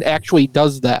Scorpion actually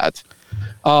does that.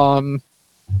 But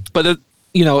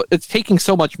it's taking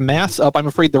so much mass up, I'm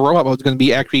afraid the robot mode is going to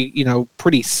be actually,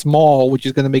 pretty small, which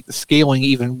is going to make the scaling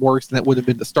even worse than it would have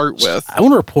been to start with. I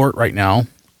want to report right now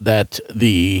that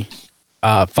the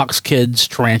Fox Kids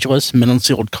Tarantulas mint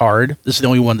unsealed card, this is the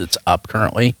only one that's up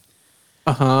currently,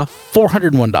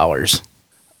 $401.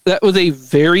 That was a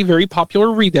very, very popular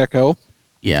redeco.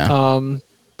 Yeah.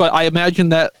 But I imagine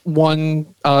that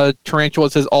one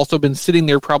Tarantulas has also been sitting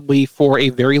there probably for a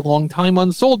very long time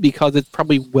unsold, because it's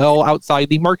probably well outside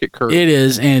the market curve. It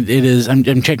is, and it is. I'm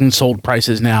checking sold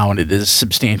prices now, and it is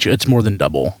substantial. It's more than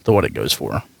double to what it goes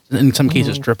for. In some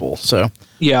cases, triple. So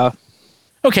yeah.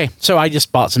 Okay, so I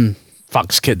just bought some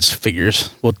Fox Kids figures.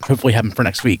 We'll hopefully have them for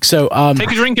next week. So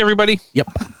take a drink, everybody. Yep.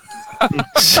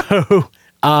 So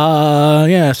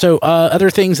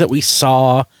other things that we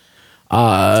saw.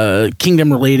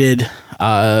 Kingdom related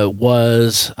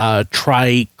was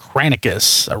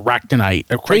Tricranicus, a Ractonite,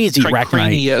 a crazy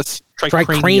Ractonite.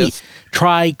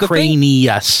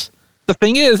 Tricranius. The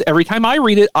thing is, every time I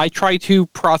read it, I try to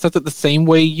process it the same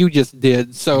way you just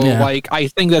did. So, I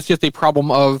think that's just a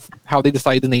problem of how they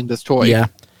decided to name this toy. Yeah.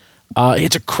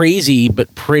 It's a crazy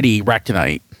but pretty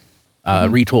Ractonite,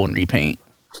 retool and repaint.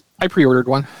 I pre-ordered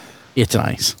one. It's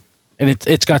nice. And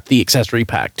it's got the accessory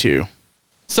pack, too.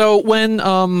 So when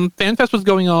FanFest was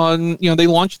going on, they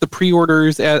launched the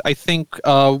pre-orders at, I think,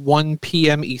 1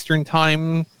 p.m. Eastern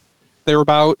time,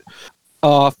 thereabout,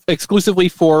 exclusively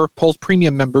for Pulse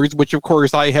Premium members, which, of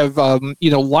course, I have,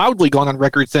 loudly gone on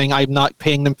record saying I'm not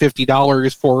paying them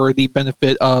 $50 for the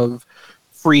benefit of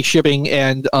free shipping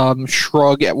and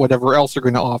shrug at whatever else they're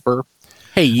going to offer.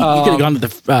 Hey, you could have gone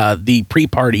to the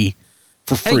pre-party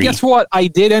for free. Hey, guess what? I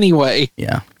did anyway.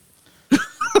 Yeah.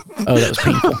 Oh, that was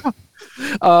painful.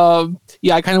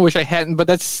 Yeah, I kind of wish I hadn't, but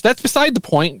that's beside the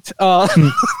point.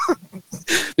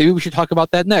 Maybe we should talk about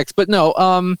that next. But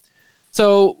no,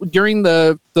 so during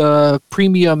the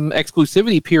premium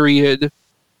exclusivity period,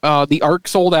 the Arc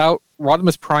sold out,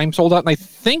 Optimus Prime sold out, and I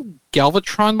think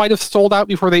Galvatron might have sold out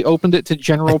before they opened it to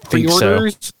general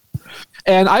pre-orders. So.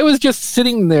 And I was just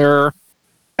sitting there,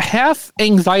 half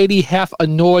anxiety, half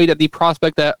annoyed at the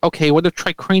prospect that, okay, what if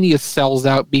Tricranius sells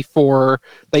out before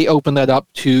they open that up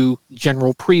to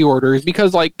general pre-orders?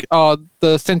 Because, like,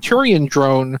 the Centurion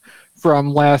drone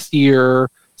from last year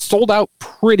sold out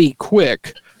pretty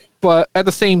quick, but at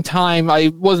the same time,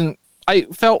 I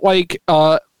felt like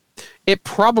it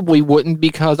probably wouldn't,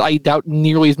 because I doubt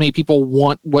nearly as many people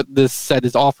want what this set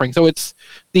is offering. So it's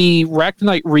the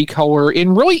Ractonite recolor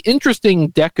in really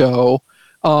interesting deco.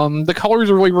 The colors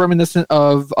are really reminiscent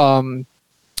of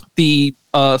the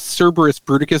Cerberus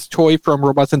Bruticus toy from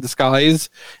Robots in Disguise,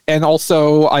 and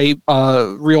also I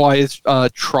realized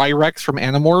Trirex from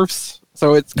Animorphs.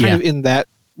 So it's kind of in that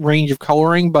range of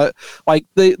coloring, but like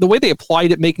the way they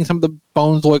applied it, making some of the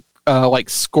bones look like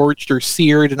scorched or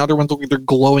seared, and other ones look like they're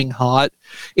glowing hot.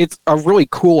 It's a really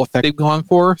cool effect they've gone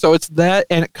for. So it's that,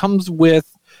 and it comes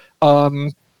with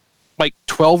like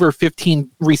 12 or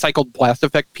 15 recycled blast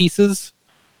effect pieces.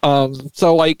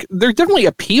 So like there's definitely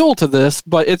appeal to this,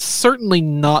 but it's certainly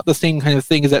not the same kind of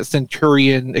thing as that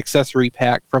Centurion accessory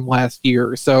pack from last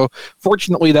year. So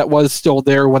fortunately that was still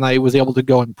there when I was able to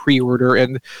go and pre-order,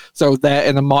 and so that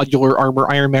and the modular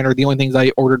armor Iron Man are the only things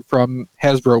I ordered from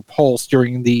Hasbro Pulse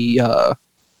during the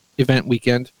event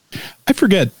weekend. I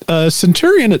forget,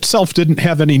 Centurion itself didn't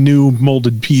have any new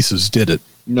molded pieces, did it?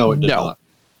 No, it did not.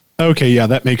 Okay, yeah,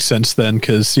 that makes sense then,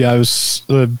 because I was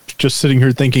just sitting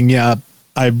here thinking,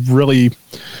 I really,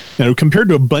 compared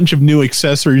to a bunch of new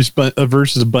accessories, but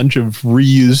versus a bunch of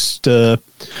reused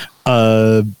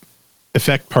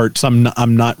effect parts,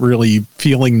 I'm not really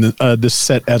feeling this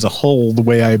set as a whole the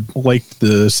way I liked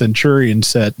the Centurion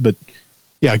set. But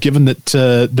yeah, given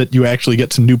that you actually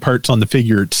get some new parts on the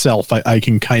figure itself, I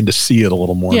can kind of see it a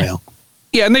little more now.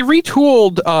 Yeah, and they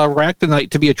retooled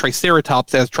Ractonite to be a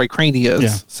Triceratops as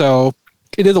Tricranius, so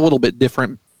it is a little bit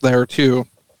different there too.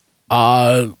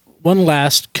 One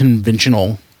last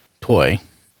conventional toy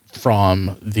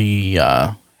from the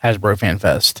Hasbro Fan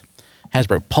Fest,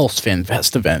 Hasbro Pulse Fan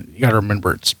Fest event. You got to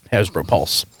remember it's Hasbro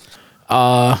Pulse.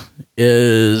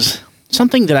 Is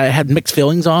something that I had mixed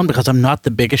feelings on because I'm not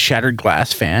the biggest Shattered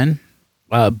Glass fan.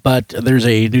 But there's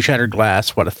a new Shattered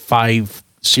Glass, a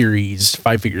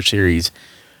 5-figure series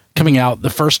coming out. The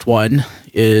first one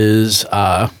is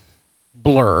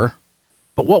Blur.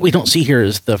 But what we don't see here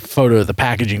is the photo of the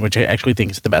packaging, which I actually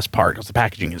think is the best part because the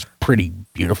packaging is pretty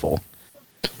beautiful.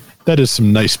 That is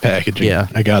some nice packaging. Yeah,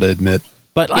 I gotta admit.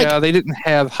 But they didn't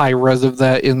have high res of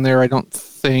that in there, I don't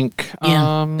think.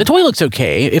 Yeah, the toy looks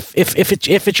okay. If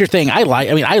it's your thing, I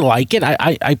like it.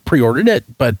 I pre-ordered it,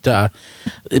 but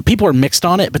people are mixed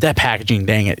on it. But that packaging,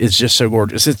 dang it, is just so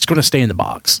gorgeous. It's going to stay in the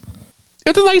box.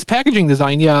 It's a nice packaging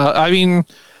design. Yeah, I mean,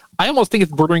 I almost think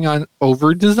it's bordering on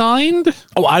over-designed.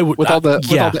 Oh, I would with all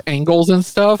the angles and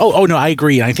stuff. Oh no, I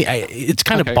agree. I think it's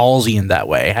kind of ballsy in that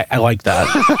way. I like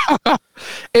that.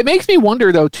 It makes me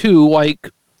wonder though too, like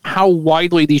how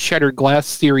widely these Shattered Glass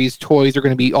series toys are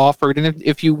going to be offered, and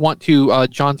if you want to,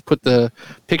 John's put the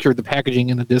picture of the packaging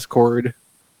in the Discord.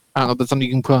 I don't know if that's something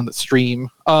you can put on the stream.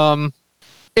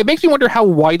 It makes me wonder how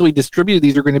widely distributed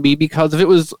these are going to be, because if it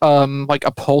was like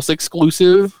a Pulse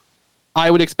exclusive, I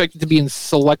would expect it to be in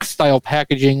select style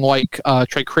packaging, like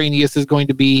Tricranius is going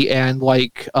to be, and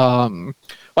like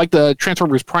the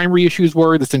Transformers Prime reissues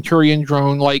were, the Centurion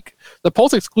drone. Like the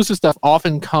Pulse exclusive stuff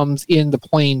often comes in the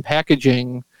plain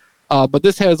packaging, but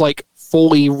this has like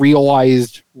fully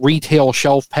realized retail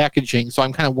shelf packaging. So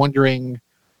I'm kind of wondering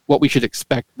what we should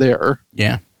expect there.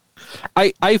 Yeah,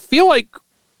 I feel like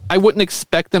I wouldn't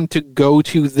expect them to go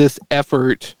to this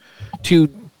effort to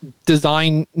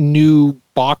design new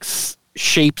box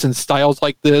shapes and styles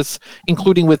like this,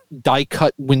 including with die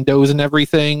cut windows and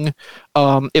everything,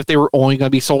 if they were only going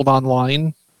to be sold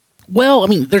online. Well, I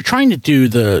mean, they're trying to do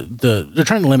they're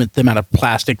trying to limit the amount of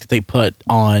plastic that they put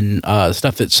on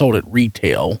stuff that's sold at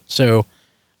retail. So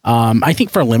I think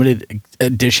for a limited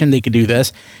edition, they could do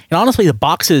this. And honestly, the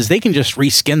boxes, they can just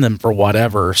reskin them for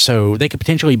whatever. So they could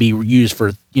potentially be used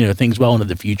for, things well into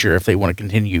the future if they want to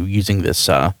continue using this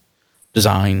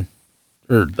design.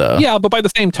 Yeah, but by the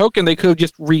same token, they could have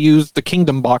just reused the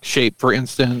Kingdom box shape, for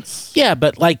instance. Yeah,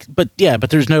 but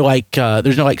there's no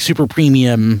super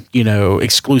premium,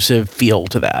 exclusive feel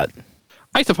to that.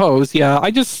 I suppose, yeah.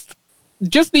 I just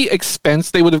the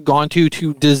expense they would have gone to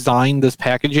design this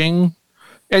packaging,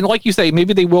 and like you say,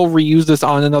 maybe they will reuse this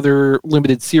on another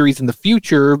limited series in the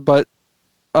future. But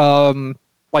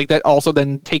like that also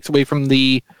then takes away from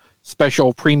the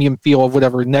special premium feel of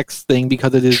whatever next thing,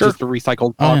 because it is just a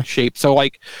recycled box shape. So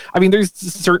like, I mean, there's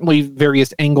certainly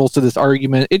various angles to this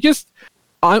argument. It just,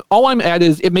 all I'm at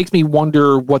is it makes me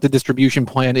wonder what the distribution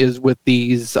plan is with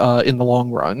these in the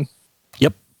long run.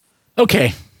 Yep.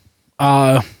 Okay.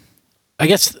 I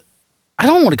guess I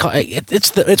don't want to call it.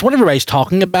 It's what everybody's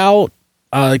talking about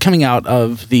coming out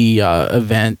of the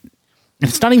event.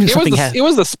 It's not even something. It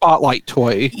was the Spotlight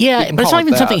toy. Yeah, but it's not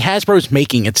even something Hasbro's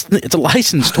making. It's a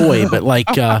licensed toy, but like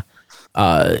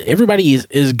everybody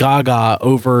is gaga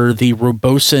over the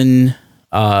Robosen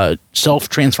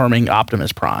self-transforming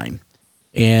Optimus Prime,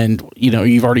 and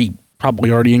you've probably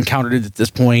already encountered it at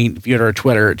this point. If you go to our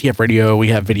Twitter, TF Radio, we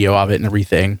have video of it and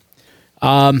everything.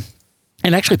 And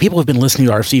actually, people have been listening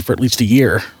to RFC for at least a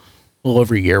little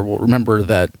over a year. Will remember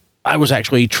that I was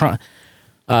actually trying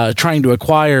to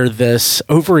acquire this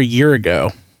over a year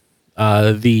ago.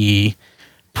 The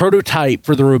prototype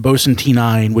for the Robosen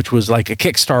T9, which was like a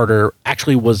Kickstarter,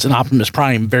 actually was an Optimus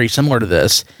Prime very similar to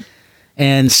this.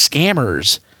 And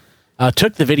scammers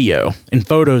took the video and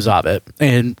photos of it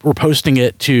and were posting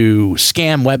it to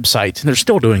scam websites. And they're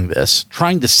still doing this,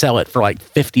 trying to sell it for like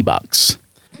 $50.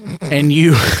 and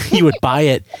you would buy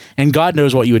it, and God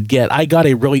knows what you would get. I got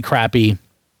a really crappy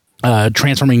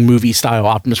transforming movie style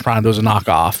Optimus Prime that was a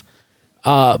knockoff.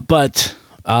 But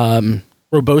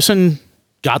Robosen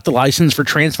got the license for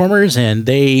Transformers, and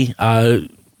they went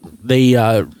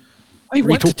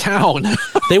to town.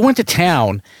 They went to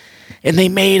town, and they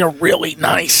made a really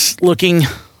nice looking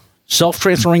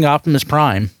self-transferring Optimus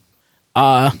Prime.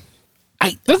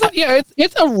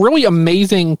 It's a really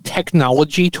amazing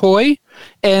technology toy,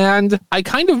 and I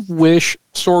kind of wish,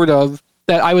 sort of,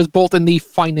 that I was both in the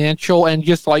financial and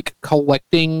just like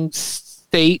collecting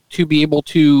state to be able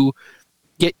to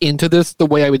get into this the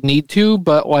way I would need to.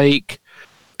 But like,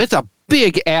 it's a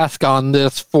big ask on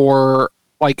this for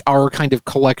like our kind of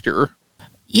collector.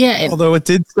 Yeah, although it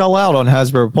did sell out on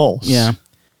Hasbro Pulse. Yeah.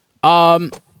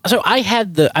 So I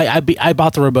had I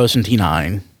bought the Robosen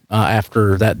T9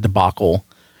 after that debacle.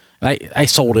 I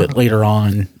sold it later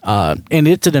on, and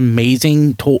it's an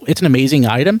amazing it's an amazing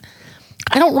item.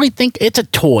 I don't really think it's a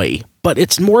toy, but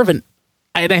it's more of and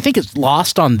I think it's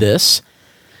lost on this,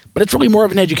 but it's really more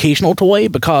of an educational toy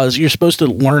because you're supposed to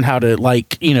learn how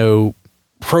to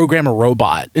program a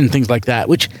robot and things like that,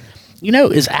 which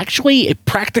is actually a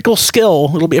practical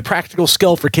skill. It'll be a practical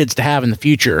skill for kids to have in the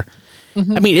future.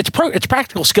 Mm-hmm. I mean, it's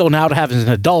practical skill now to have as an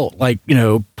adult,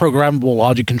 programmable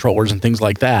logic controllers and things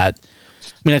like that.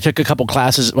 I mean, I took a couple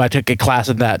classes. I took a class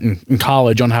of that in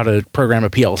college on how to program a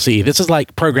PLC. This is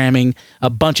like programming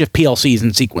a bunch of PLCs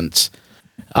in sequence.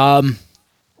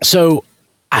 So,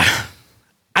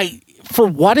 I for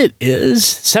what it is,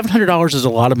 $700 is a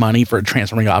lot of money for a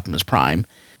transforming Optimus Prime,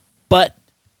 but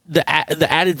the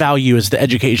added value is the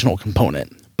educational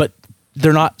component. But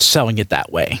they're not selling it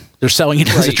that way. They're selling it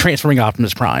as a transforming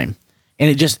Optimus Prime,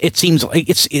 and it seems like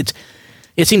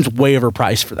it seems way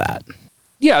overpriced for that.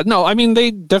 Yeah, no, I mean, they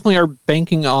definitely are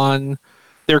banking on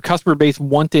their customer base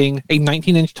wanting a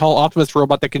 19-inch tall Optimus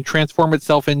robot that can transform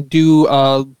itself and do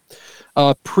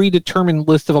a predetermined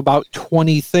list of about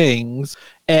 20 things.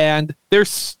 And they're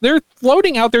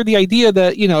floating out there the idea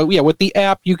that, with the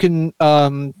app, you can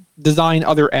design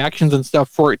other actions and stuff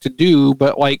for it to do.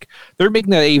 But, they're making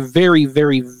that a very,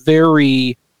 very,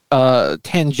 very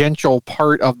tangential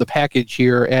part of the package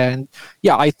here. And,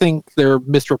 yeah, I think they're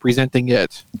misrepresenting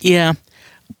it. Yeah.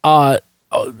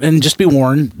 And just be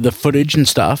warned, the footage and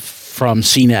stuff from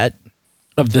CNET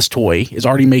of this toy is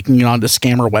already making it onto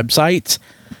scammer websites.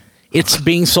 It's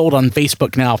being sold on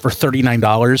Facebook now for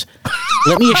 $39.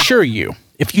 Let me assure you,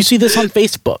 if you see this on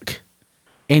Facebook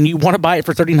and you want to buy it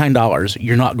for $39,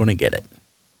 you're not going to get it.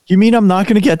 You mean I'm not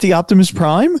going to get the Optimus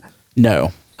Prime?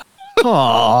 No.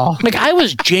 Aww. I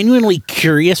was genuinely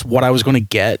curious what I was going to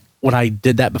get when I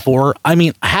did that before. I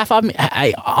mean,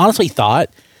 I honestly thought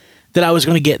that I was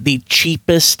going to get the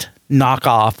cheapest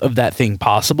knockoff of that thing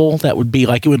possible. That would be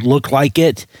it would look like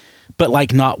it,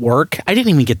 but not work. I didn't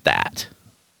even get that.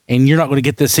 And you're not going to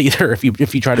get this either if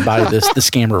you try to buy the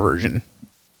scammer version.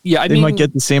 Yeah, they might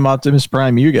get the same Optimus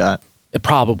Prime you got.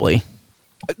 Probably.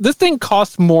 This thing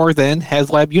costs more than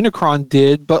HasLab Unicron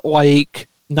did, but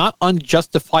not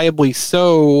unjustifiably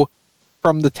so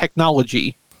from the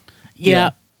technology.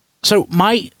 Yeah. So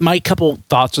my couple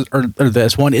thoughts are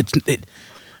this one.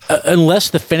 Unless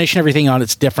the finish and everything on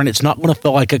it's different, it's not going to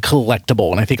feel like a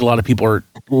collectible. And I think a lot of people are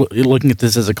looking at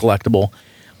this as a collectible.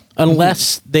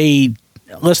 Unless they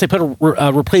put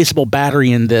a replaceable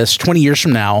battery in this 20 years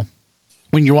from now,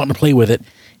 when you're wanting to play with it,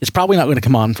 it's probably not going to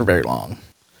come on for very long.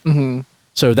 Mm-hmm.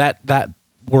 So that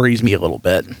worries me a little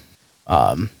bit.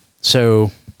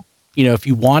 So, if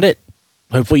you want it,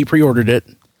 hopefully you pre-ordered it.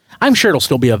 I'm sure it'll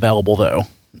still be available, though,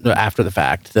 after the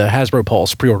fact. The Hasbro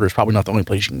Pulse pre-order is probably not the only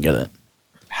place you can get it.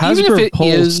 Even if it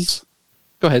is...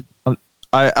 Go ahead.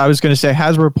 I was going to say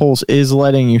Hasbro Pulse is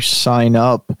letting you sign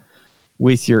up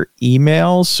with your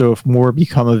email. So if more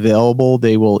become available,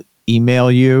 they will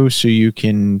email you so you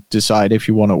can decide if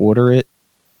you want to order it.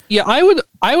 Yeah, I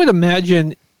would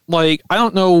imagine, I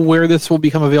don't know where this will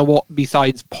become available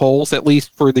besides Pulse, at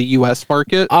least for the U.S.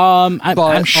 market. I'm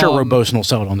sure Robosen will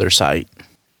sell it on their site.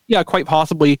 Yeah, quite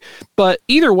possibly. But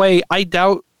either way, I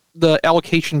doubt the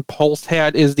allocation Pulse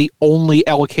had is the only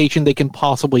allocation they can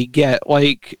possibly get.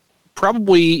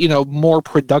 Probably, more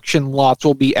production lots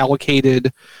will be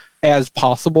allocated as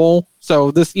possible.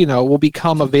 So this, will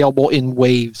become available in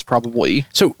waves, probably.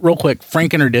 So real quick,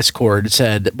 Frank in our Discord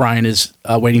said that Brian is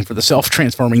waiting for the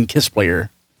self-transforming Kiss player.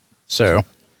 So,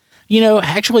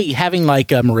 actually having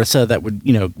Marissa that would,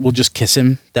 will just kiss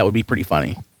him, that would be pretty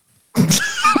funny.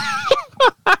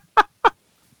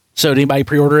 So did anybody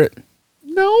pre-order it?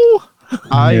 No.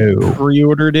 I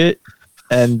pre-ordered it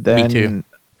and then Me too.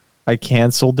 I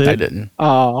canceled it. I didn't.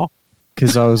 Oh.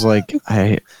 Because I was like,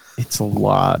 it's a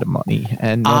lot of money.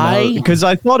 And because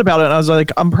I thought about it and I was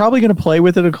like, I'm probably going to play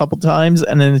with it a couple times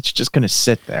and then it's just going to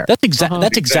sit there. That's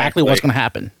exactly what's going to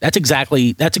happen. That's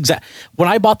exactly when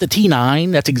I bought the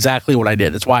T9, that's exactly what I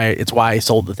did. It's why I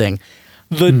sold the thing.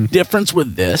 The difference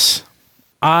with this,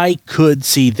 I could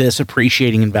see this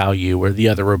appreciating in value where the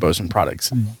other Robosen products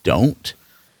don't.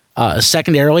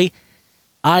 Secondarily,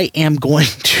 I am going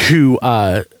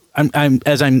to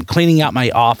as I'm cleaning out my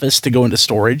office to go into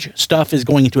storage, stuff is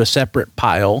going into a separate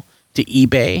pile to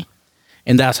eBay,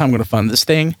 and that's how I'm going to fund this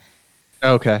thing.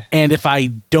 Okay. And if I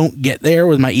don't get there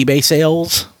with my eBay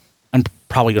sales, I'm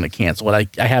probably going to cancel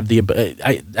it. I have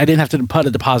I didn't have to put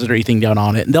a deposit or anything down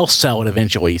on it, and they'll sell it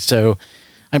eventually. So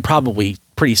I'm probably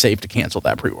pretty safe to cancel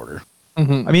that pre-order.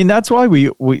 Mm-hmm. I mean, that's why we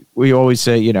always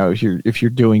say, you know, if you're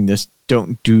doing this,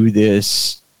 don't do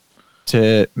this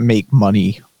to make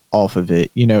money off of it.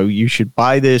 You know, you should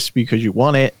buy this because you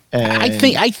want it. And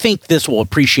I think this will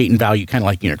appreciate in value, kind of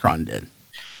like Unicron did.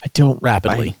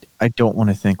 Rapidly. I don't want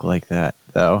to think like that,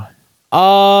 though.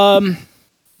 Well,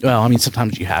 I mean,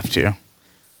 sometimes you have to.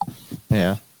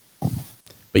 Yeah.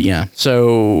 But yeah,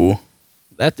 so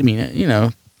that, I mean, you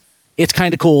know, it's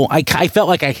kind of cool. I felt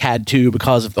like I had to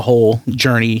because of the whole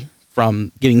journey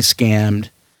from getting scammed.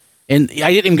 And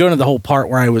I didn't even go into the whole part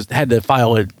where I had to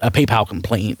file a PayPal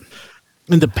complaint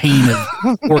and the pain of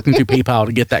working through PayPal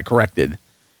to get that corrected.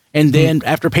 And then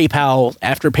after PayPal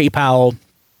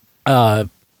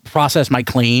processed my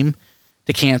claim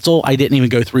to cancel, I didn't even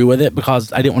go through with it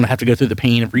because I didn't want to have to go through the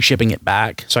pain of reshipping it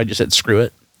back. So I just said, screw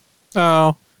it.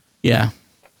 Oh. Yeah.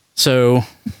 So,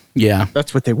 yeah.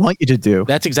 That's what they want you to do.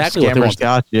 That's exactly what they want.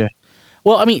 Got you.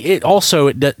 Well, I mean, it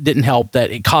didn't help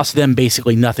that it cost them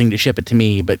basically nothing to ship it to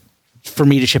me, but for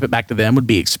me to ship it back to them would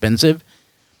be expensive.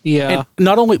 Yeah. And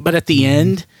not only, but at the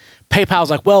end, PayPal's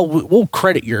like, well, we'll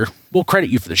credit you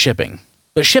for the shipping.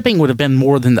 But shipping would have been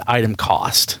more than the item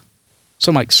cost.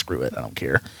 So I'm like, screw it. I don't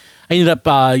care. I ended up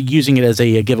using it as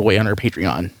a giveaway on our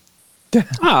Patreon.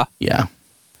 Yeah.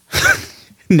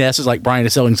 Ness is like, Brian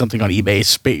is selling something on eBay.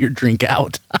 Spit your drink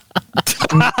out.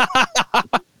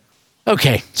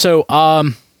 Okay. So,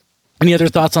 any other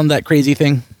thoughts on that crazy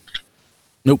thing?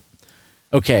 Nope.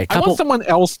 Okay. I want someone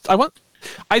else.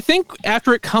 I think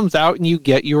after it comes out and you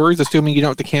get yours, assuming you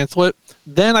don't have to cancel it,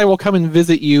 then I will come and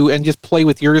visit you and just play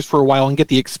with yours for a while and get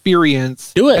the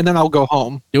experience. Do it. And then I'll go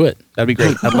home. Do it. That'd be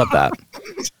great. I'd love that.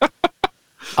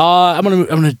 I'm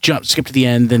gonna skip to the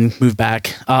end, then move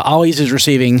back. Ollie's is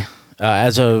receiving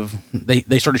as of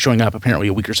they started showing up apparently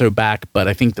a week or so back, but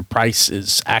I think the price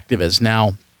is active as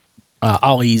now.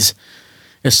 Ollie's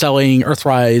is selling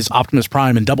Earthrise, Optimus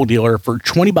Prime, and Double Dealer for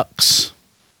 $20.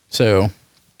 So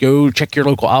go check your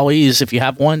local Ollie's if you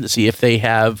have one to see if they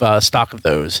have stock of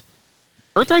those.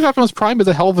 Earthrise Optimus Prime is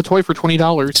a hell of a toy for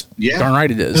 $20. Yeah, darn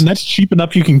right it is. And that's cheap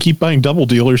enough you can keep buying Double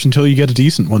Dealers until you get a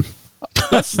decent one.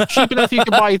 That's cheap enough you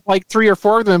can buy like 3 or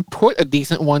 4 of them and put a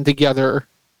decent one together.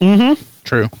 Mm-hmm.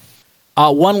 True.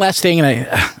 One last thing, and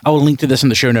I will link to this in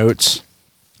the show notes,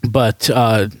 but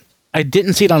I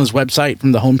didn't see it on his website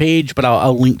from the homepage, but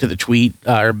I'll link to the tweet.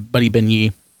 Our buddy Ben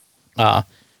Yee. It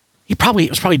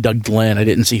was probably Doug Glenn. I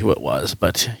didn't see who it was,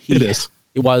 but it is.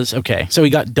 It was okay. So he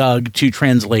got Doug to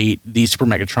translate the Super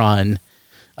Megatron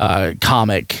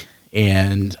comic,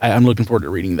 and I'm looking forward to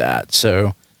reading that.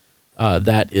 So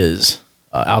that is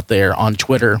out there on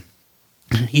Twitter.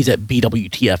 He's at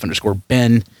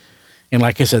BWTF_Ben. And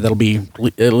like I said, it'll be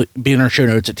in our show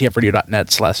notes at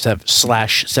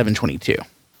tfradio.net/722.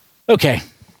 Okay.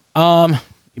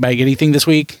 Anybody get anything this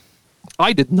week?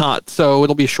 I did not, so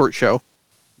it'll be a short show.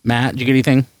 Matt, did you get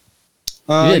anything?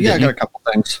 I got a couple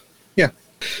things. Yeah.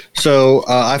 So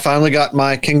I finally got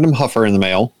my Kingdom Huffer in the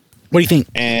mail. What do you think?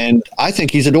 And I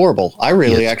think he's adorable. I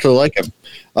really actually like him.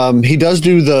 He does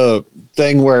do the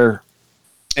thing where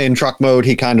in truck mode,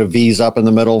 he kind of V's up in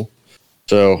the middle.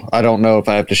 So I don't know if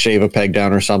I have to shave a peg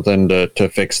down or something to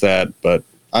fix that. But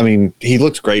I mean, he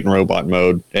looks great in robot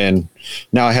mode. And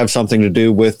now I have something to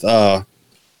do with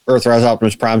Earthrise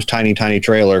Optimus Prime's tiny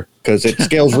trailer because it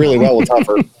scales really well with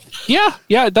Huffer.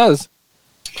 Yeah, it does.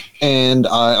 And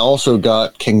I also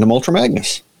got Kingdom Ultra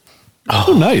Magnus.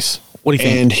 Oh, nice. What do you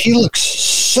think? And he looks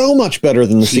so much better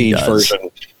than the Siege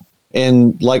version.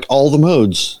 And like all the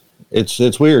modes.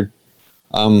 It's weird.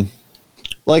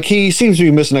 Like he seems to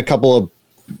be missing a couple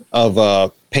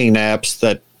of paint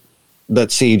apps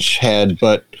that Siege had,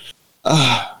 but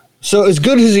so as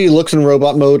good as he looks in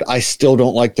robot mode, I still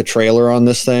don't like the trailer on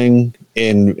this thing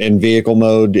in vehicle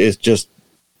mode. It's just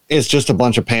a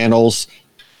bunch of panels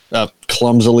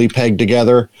clumsily pegged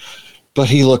together, but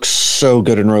he looks so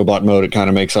good in robot mode. It kind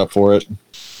of makes up for it.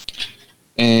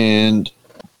 And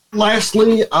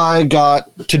lastly, I got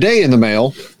today in the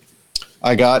mail,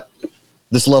 I got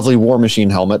this lovely War Machine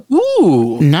helmet.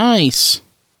 Ooh, nice.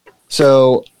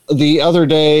 So the other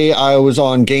day I was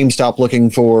on GameStop looking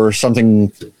for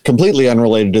something completely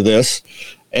unrelated to this,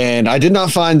 and I did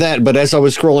not find that, but as I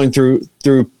was scrolling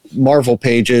through Marvel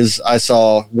pages, I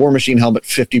saw War Machine helmet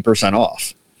 50%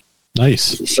 off.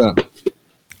 Nice. So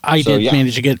I did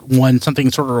manage to get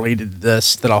something sort of related to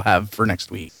this that I'll have for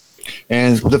next week.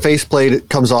 And the faceplate it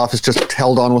comes off. It's just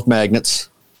held on with magnets.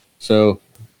 So,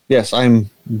 yes, I'm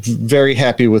very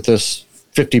happy with this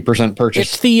 50%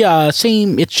 purchase. It's the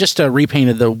same. It's just a repaint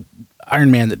of the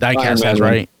Iron Man that Diecast has,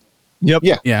 right? Yep.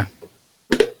 Yeah.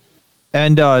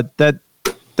 And that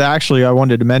actually I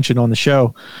wanted to mention on the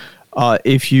show,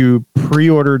 if you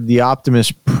pre-ordered the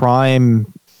Optimus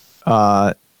Prime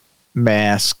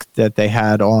mask that they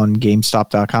had on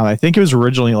GameStop.com, I think it was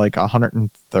originally like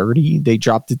 130. They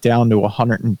dropped it down to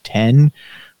 110,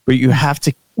 but you have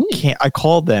to. I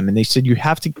called them and they said you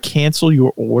have to cancel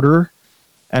your order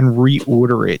and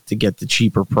reorder it to get the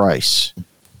cheaper price.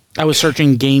 I was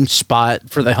searching GameSpot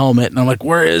for the helmet, and I'm like,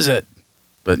 where is it?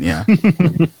 But yeah.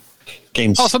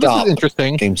 GameStop. Oh, so this is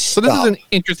interesting. GameStop. So this is an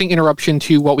interesting interruption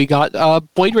to what we got.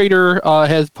 Blade Raider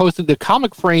has posted the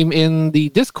comic frame in the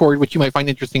Discord, which you might find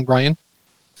interesting, Brian.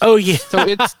 Oh yeah. So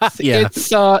it's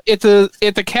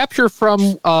it's a capture from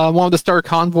one of the Star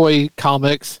Convoy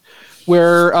comics,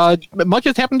 where much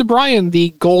has happened to Brian.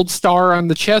 The gold star on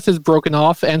the chest is broken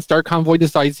off, and Star Convoy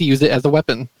decides to use it as a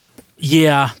weapon.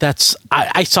 Yeah,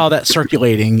 I saw that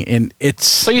circulating, and it's...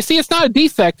 So you see, it's not a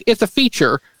defect, it's a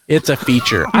feature. It's a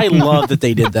feature. I love that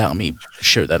they did that. Let me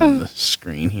show that on the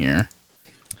screen here.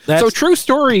 So true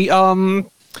story,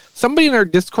 somebody in our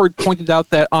Discord pointed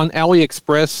out that on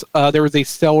AliExpress, there was a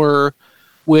seller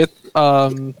with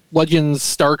Legends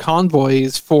Star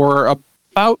Convoys for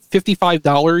about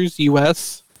 $55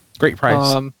 US. Great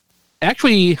price.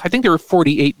 Actually, I think they were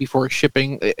 48 before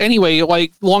shipping. Anyway,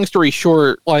 like, long story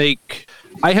short, like,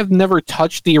 I have never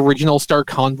touched the original Star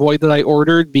Convoy that I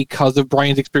ordered because of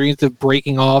Brian's experience of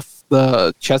breaking off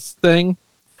the chest thing.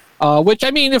 Which, I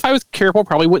mean, if I was careful,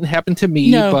 probably wouldn't happen to me.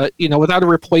 No. But, you know, without a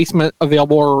replacement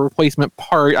available or a replacement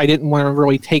part, I didn't want to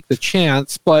really take the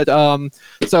chance. But,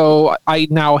 so I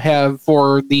now have,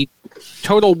 for the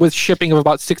total with shipping of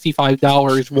about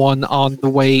 $65, one on the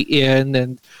way in,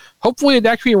 and hopefully it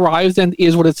actually arrives and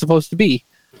is what it's supposed to be.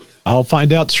 I'll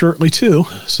find out shortly too.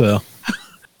 So,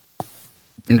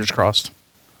 fingers crossed.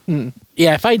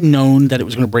 Yeah, if I'd known that it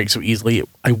was going to break so easily,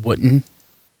 I wouldn't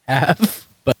have.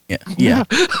 But yeah.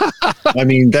 I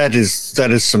mean, that is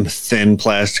some thin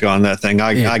plastic on that thing.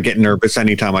 I get nervous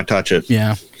anytime I touch it.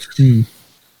 Yeah.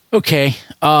 Okay.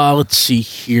 Let's see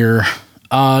here.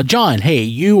 John, hey,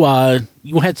 you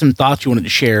had some thoughts you wanted to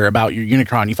share about your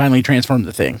Unicron. You finally transformed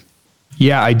the thing.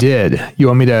 Yeah, I did. You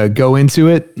want me to go into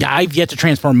it? Yeah, I've yet to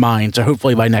transform mine, so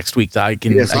hopefully by next week I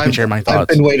can share my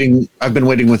thoughts. I've been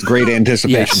waiting with great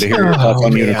anticipation to hear your thoughts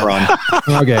on Unicron.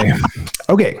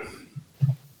 Okay.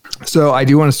 So I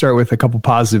do want to start with a couple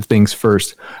positive things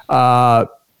first, to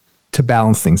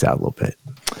balance things out a little bit.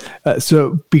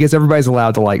 So because everybody's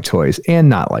allowed to like toys and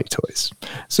not like toys.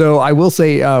 So I will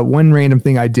say one random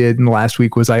thing I did in the last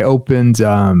week was I opened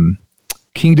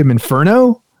Kingdom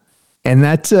Inferno. And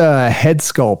that head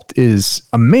sculpt is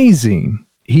amazing.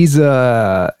 He's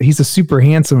a super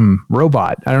handsome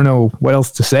robot. I don't know what else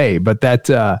to say, but that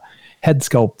head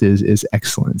sculpt is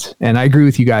excellent. And I agree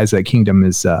with you guys that Kingdom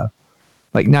is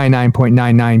like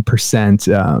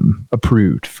 99.99%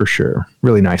 approved for sure.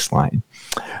 Really nice line.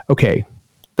 Okay,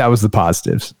 that was the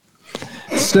positives.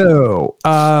 So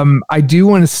I do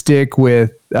want to stick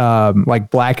with like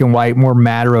black and white, more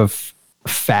matter of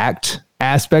fact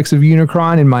aspects of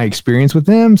Unicron in my experience with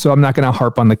him. So I'm not going to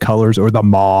harp on the colors or the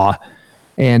maw,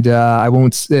 and I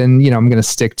won't. And I'm going to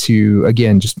stick to,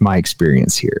 again, just my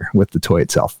experience here with the toy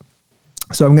itself.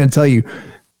 So I'm going to tell you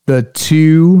the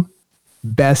two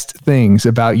best things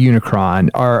about Unicron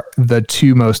are the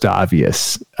two most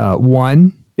obvious.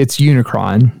 One, it's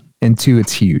Unicron, and two,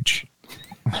 it's huge.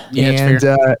 Yeah,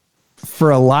 and for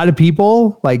a lot of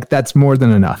people, like, that's more than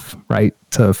enough, right,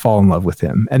 to fall in love with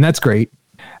him, and that's great.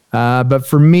 But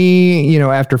for me,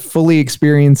 after fully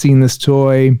experiencing this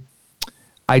toy,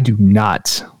 I do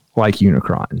not like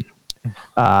Unicron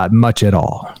much at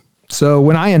all. So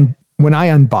when I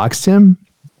unboxed him,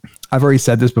 I've already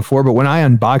said this before, but when I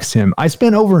unboxed him, I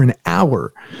spent over an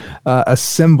hour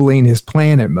assembling his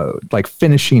planet mode, like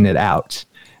finishing it out.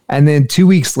 And then 2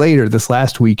 weeks later, this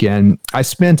last weekend, I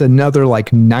spent another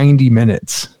like 90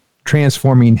 minutes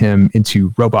transforming him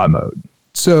into robot mode.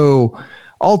 So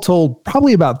all told,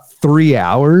 probably about 3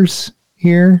 hours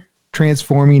here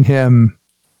transforming him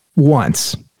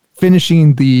once,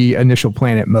 finishing the initial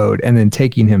planet mode and then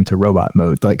taking him to robot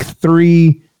mode, like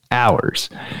 3 hours.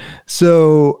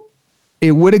 So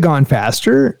it would have gone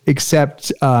faster,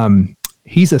 except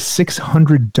he's a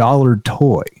 $600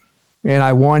 toy. And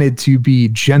I wanted to be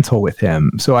gentle with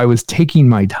him. So I was taking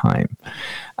my time.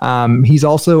 He's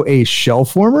also a shell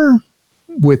former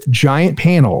with giant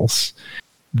panels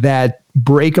that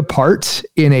break apart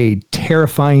in a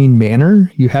terrifying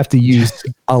manner. You have to use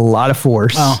a lot of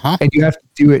force, and you have to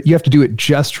do it. You have to do it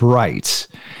just right,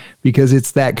 because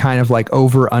it's that kind of like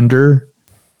over under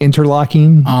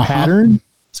interlocking pattern.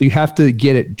 So you have to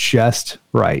get it just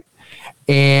right.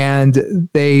 And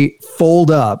they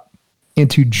fold up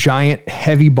into giant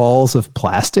heavy balls of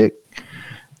plastic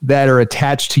that are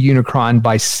attached to Unicron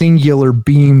by singular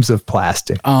beams of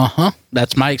plastic.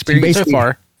 That's my experience so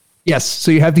far. Yes. So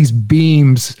you have these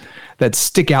beams that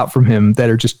stick out from him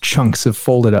that are just chunks of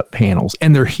folded up panels,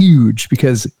 and they're huge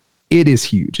because it is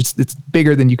huge. It's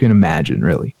bigger than you can imagine,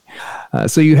 really.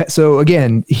 So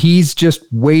again, he's just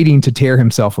waiting to tear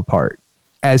himself apart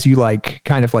as you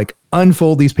kind of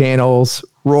unfold these panels,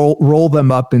 roll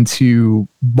them up into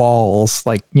balls,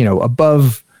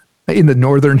 above in the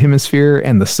northern hemisphere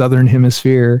and the southern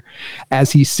hemisphere.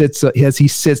 As he sits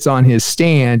on his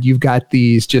stand, you've got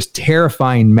these just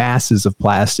terrifying masses of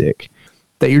plastic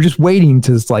that you're just waiting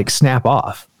to snap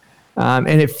off.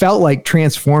 And it felt like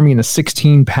transforming a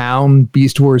 16-pound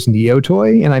Beast Wars Neo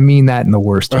toy, and I mean that in the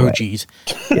worst way. Oh, geez.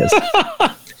 Yes.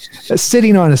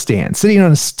 Sitting on a stand, sitting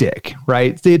on a stick,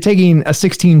 right? They're taking a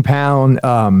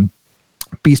 16-pound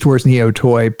Beast Wars Neo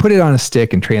toy, put it on a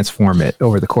stick, and transform it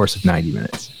over the course of 90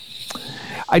 minutes.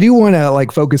 I do want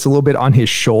to focus a little bit on his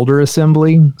shoulder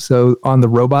assembly. So on the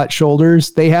robot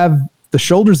shoulders, they have the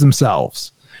shoulders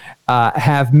themselves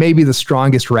have maybe the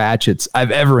strongest ratchets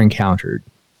I've ever encountered.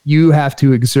 You have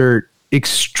to exert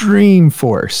extreme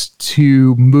force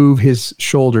to move his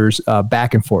shoulders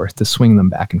back and forth, to swing them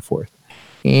back and forth.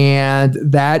 And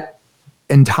that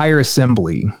entire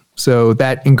assembly, so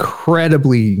that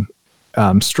incredibly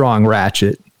strong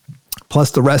ratchet,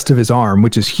 plus the rest of his arm,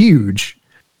 which is huge,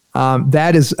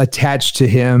 that is attached to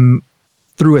him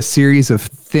through a series of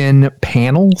thin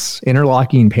panels,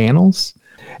 interlocking panels,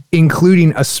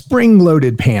 including a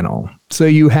spring-loaded panel. So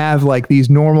you have these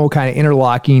normal kind of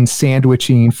interlocking,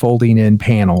 sandwiching, folding in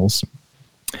panels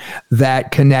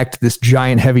that connect this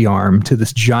giant heavy arm to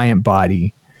this giant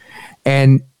body.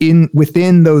 And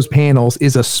within those panels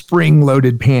is a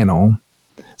spring-loaded panel.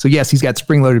 So yes, he's got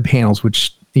spring-loaded panels,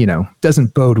 which,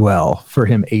 doesn't bode well for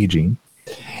him aging.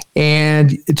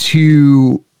 And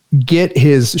to get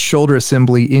his shoulder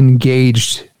assembly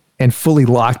engaged and fully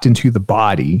locked into the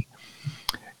body,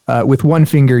 with one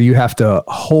finger, you have to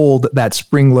hold that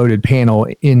spring-loaded panel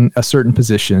in a certain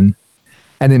position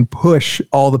and then push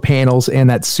all the panels and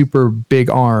that super big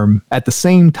arm at the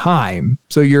same time.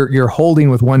 So you're holding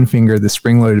with one finger the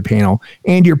spring-loaded panel,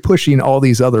 and you're pushing all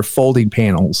these other folding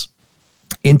panels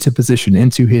into position,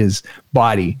 into his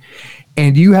body.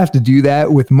 And you have to do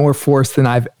that with more force than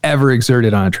I've ever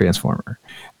exerted on a Transformer.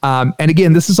 And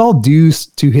again, this is all due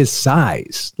to his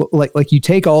size. Like you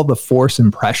take all the force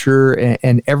and pressure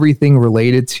and everything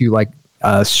related to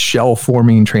a shell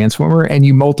forming Transformer, and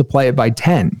you multiply it by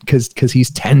 10 because he's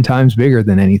 10 times bigger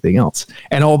than anything else.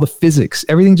 And all the physics,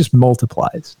 everything just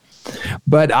multiplies.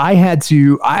 But I had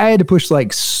to push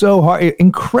so hard,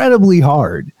 incredibly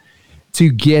hard, to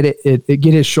get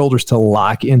his shoulders to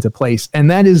lock into place.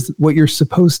 And that is what you're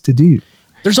supposed to do.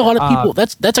 There's a lot of people.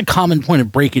 That's a common point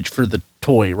of breakage for the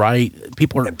toy, right?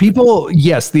 People.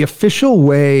 Yes, the official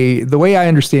way, the way I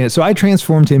understand it. So I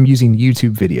transformed him using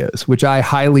YouTube videos, which I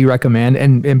highly recommend.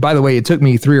 And by the way, it took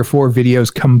me 3 or 4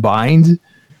 videos combined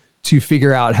to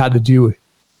figure out how to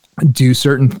do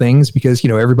certain things, because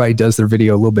everybody does their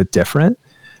video a little bit different.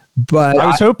 But I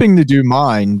was hoping to do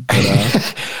mine.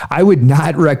 But, I would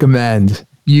not recommend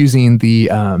using the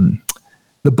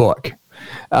book.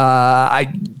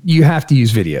 You have to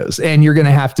use videos, and you're going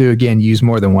to have to, again, use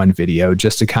more than one video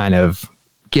just to kind of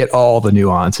get all the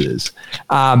nuances.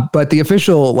 But the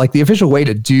official way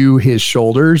to do his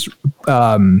shoulders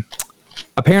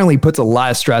apparently puts a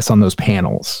lot of stress on those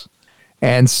panels.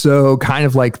 And so kind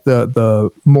of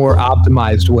the more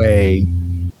optimized way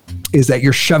is that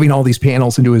you're shoving all these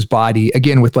panels into his body,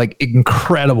 again, with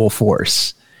incredible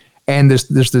force. And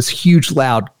there's this huge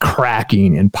loud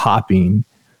cracking and popping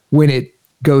when it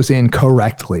goes in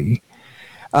correctly.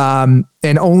 And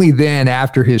only then,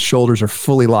 after his shoulders are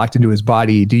fully locked into his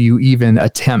body, do you even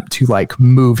attempt to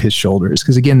move his shoulders.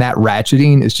 Because again, that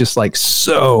ratcheting is just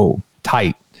so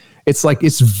tight. It's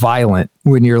it's violent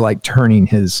when you're turning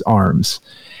his arms.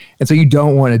 And so you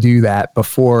don't want to do that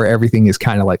before everything is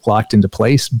kind of like locked into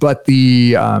place. But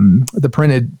the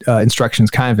printed instructions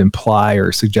kind of imply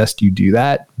or suggest you do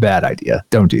that. Bad idea.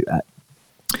 Don't do that.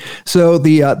 So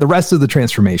the rest of the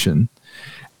transformation,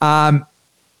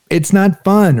 it's not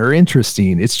fun or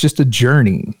interesting. It's just a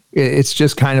journey. It's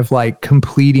just kind of like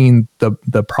completing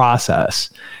the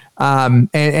process.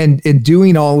 And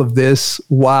doing all of this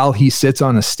while he sits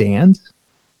on a stand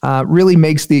really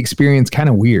makes the experience kind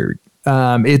of weird.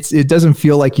 It doesn't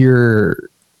feel like you're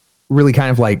really kind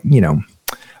of like,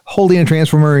 holding a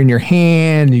transformer in your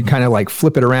hand. You kind of like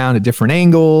flip it around at different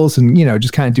angles and,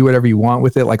 just kind of do whatever you want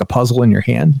with it, like a puzzle in your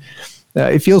hand.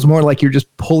 It feels more like you're just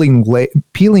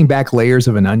peeling back layers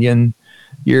of an onion.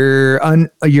 You're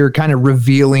kind of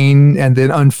revealing and then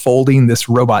unfolding this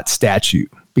robot statue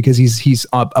because he's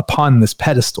up upon this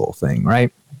pedestal thing,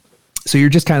 right? So you're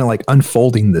just kind of like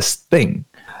unfolding this thing.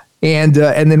 And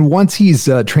then once he's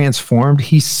transformed,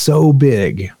 he's so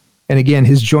big. And again,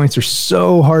 his joints are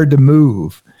so hard to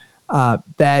move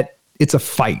that it's a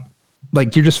fight.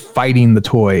 Like you're just fighting the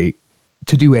toy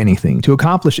to do anything. To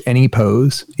accomplish any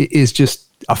pose is just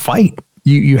a fight.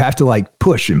 You have to like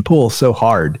push and pull so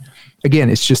hard. Again,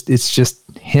 it's just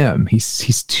him.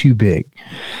 He's too big.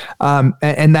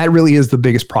 And that really is the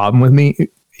biggest problem with me.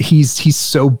 He's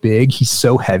so big. He's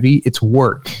so heavy. It's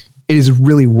work. It is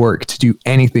really work to do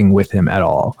anything with him at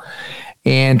all.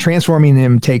 And transforming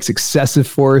him takes excessive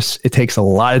force. It takes a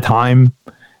lot of time.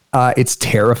 It's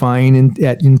terrifying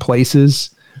in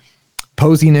places.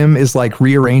 Posing him is like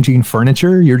rearranging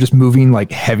furniture. You're just moving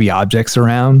like heavy objects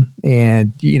around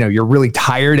and, you're really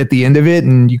tired at the end of it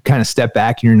and you kind of step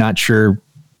back and you're not sure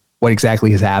what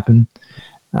exactly has happened.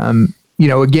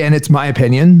 Again, it's my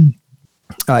opinion.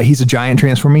 He's a giant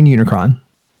transforming Unicron.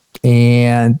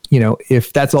 And,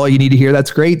 if that's all you need to hear,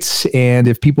 that's great. And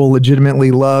if people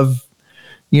legitimately love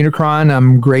Unicron,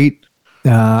 I'm great.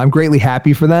 I'm greatly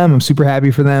happy for them. I'm super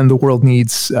happy for them. The world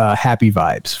needs happy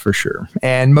vibes for sure.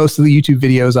 And most of the YouTube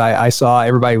videos I saw,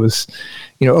 everybody was,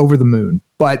 over the moon.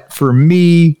 But for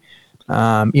me,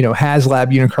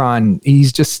 HasLab Unicron,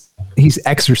 he's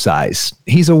exercise.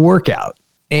 He's a workout.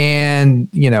 And,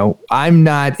 I'm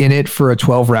not in it for a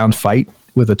 12-round fight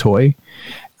with a toy.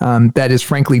 That is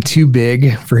frankly too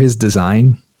big for his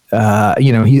design.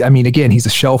 He's a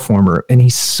shell former and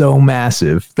he's so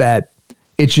massive that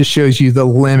it just shows you the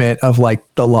limit of like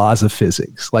the laws of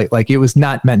physics. Like it was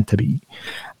not meant to be.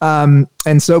 And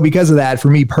so because of that, for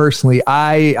me personally,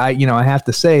 I have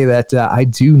to say that I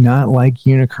do not like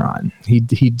Unicron.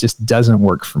 He just doesn't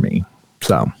work for me.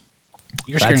 So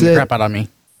you're scaring the crap out of me.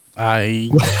 I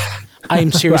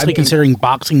am seriously considering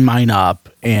boxing mine up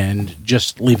and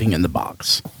just leaving in the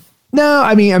box. No,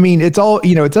 I mean, it's all,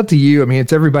 it's up to you. I mean,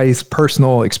 it's everybody's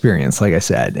personal experience, like I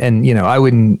said. And, I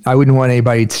wouldn't want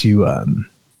anybody to,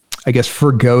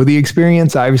 forgo the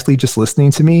experience, obviously, just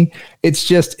listening to me. It's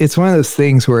one of those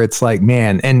things where it's like,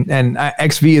 man, and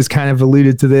XV has kind of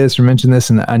alluded to this or mentioned this.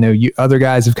 And I know you other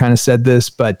guys have kind of said this,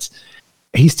 but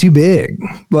he's too big.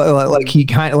 Like he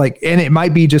kind of like, and it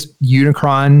might be just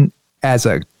Unicron as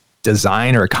a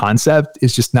design or a concept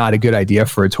is just not a good idea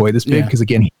for a toy this big. Because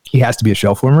again, he has to be a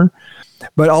shell former,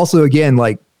 but also again,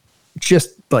 like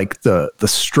just like the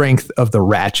strength of the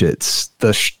ratchets,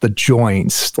 the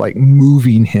joints, like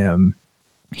moving him.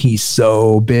 He's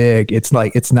so big. It's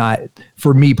like, it's not,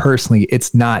 for me personally,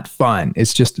 it's not fun.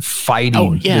 It's just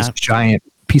fighting this giant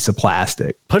piece of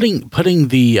plastic. Putting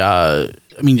the,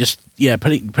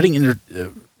 putting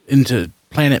into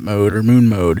planet mode or moon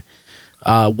mode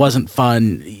wasn't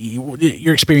fun.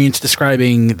 Your experience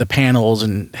describing the panels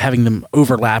and having them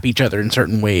overlap each other in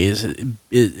certain ways.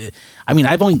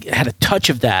 I've only had a touch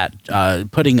of that,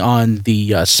 putting on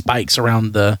the spikes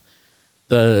around the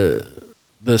center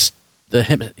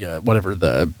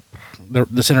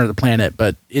of the planet,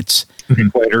 but it's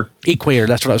equator.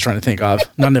 That's what I was trying to think of.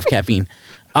 Not enough caffeine.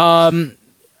 That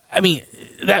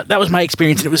was my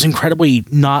experience, and it was incredibly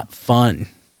not fun.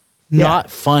 Not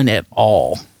fun at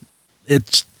all.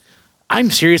 I am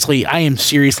seriously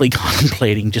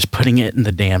contemplating just putting it in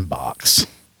the damn box.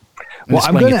 Well,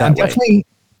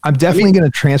 I'm definitely going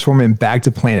to transform him back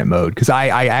to planet mode because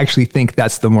I actually think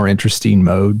that's the more interesting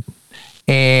mode,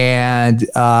 and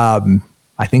I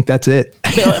think that's it.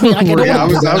 I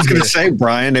was going to say,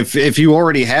 Brian, if you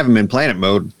already have him in planet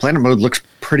mode looks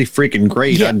pretty freaking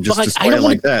great. Yeah, I'd just display it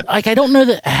like that. Like I don't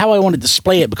know how I want to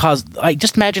display it because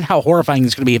just imagine how horrifying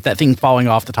it's going to be if that thing falling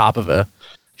off the top of a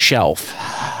shelf,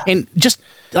 and just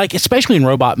like especially in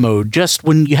robot mode, just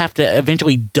when you have to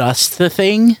eventually dust the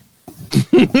thing.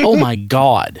 Oh my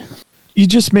god! You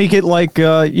just make it like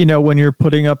when you're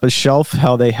putting up a shelf,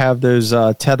 how they have those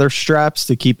tether straps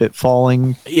to keep it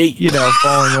falling.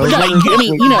 Falling over.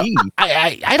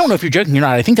 I don't know if you're joking or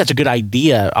not. I think that's a good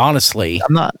idea, honestly.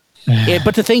 I'm not.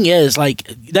 But the thing is, like,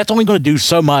 that's only going to do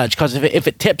so much because if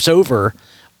it tips over,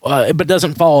 but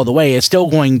doesn't fall all the way, it's still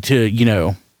going to,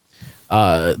 there's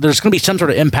going to be some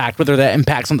sort of impact, whether that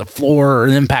impacts on the floor or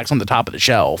it impacts on the top of the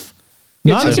shelf.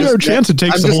 Not a zero chance it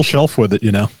takes the whole shelf with it,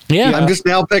 Yeah. I'm just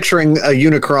now picturing a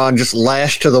Unicron just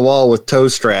lashed to the wall with toe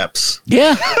straps.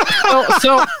 Yeah.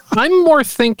 So I'm more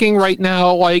thinking right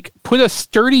now, like, put a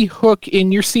sturdy hook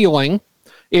in your ceiling,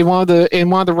 in one of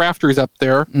the rafters up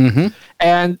there,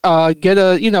 and get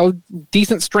a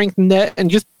decent strength net,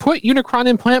 and just put Unicron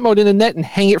in plant mode in a net and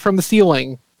hang it from the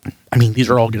ceiling. I mean, these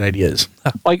are all good ideas.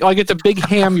 like it's a big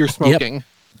ham you're smoking.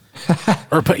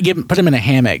 Or put him in a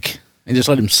hammock. And just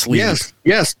let him sleep.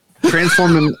 Yes.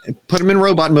 Transform him, put him in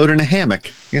robot mode in a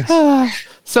hammock. Yes.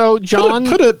 So, John,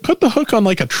 put the hook on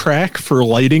like a track for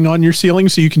lighting on your ceiling,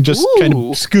 so you can just kind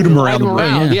of scoot him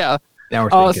around. Yeah. Now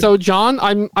we're thinking. So, John,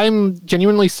 I'm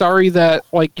genuinely sorry that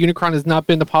like Unicron has not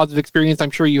been the positive experience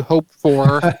I'm sure you hoped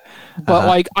for, but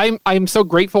like I'm so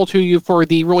grateful to you for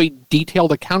the really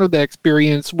detailed account of that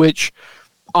experience, which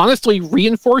honestly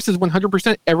reinforces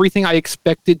 100% everything I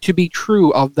expected to be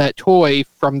true of that toy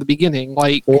from the beginning.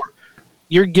 Like,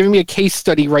 you're giving me a case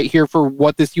study right here for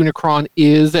what this Unicron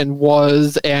is and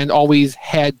was and always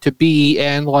had to be,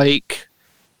 and like,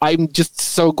 I'm just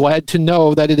so glad to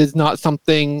know that it is not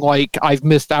something like I've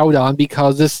missed out on,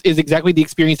 because this is exactly the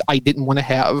experience I didn't want to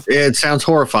have. It sounds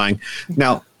horrifying.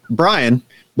 Now, Brian,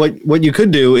 what you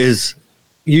could do is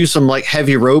use some like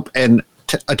heavy rope and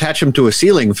attach him to a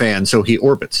ceiling fan so he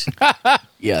orbits.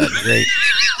 Yeah, that'd be great.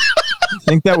 I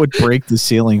think that would break the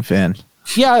ceiling fan.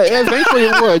 Yeah, eventually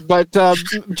it would, but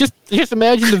just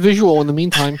imagine the visual in the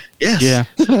meantime. Yes. Yeah.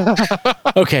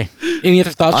 Okay. Any other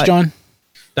thoughts, John?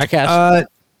 Diecast?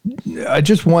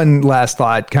 Just one last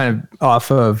thought, kind of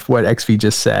off of what XV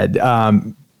just said.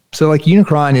 So like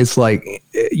Unicron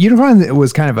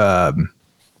was kind of a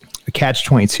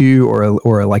catch-22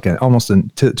 or like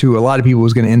to a lot of people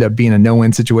was going to end up being a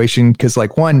no-win situation, because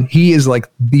like, one, he is like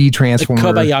the Transformer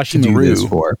Kobayashi to do Maru, this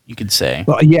for. you could say.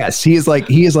 Well, yes, he is like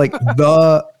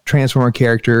the Transformer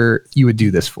character you would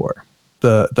do this for.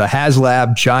 The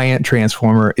HasLab giant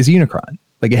Transformer is Unicron.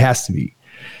 Like, it has to be.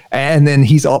 And then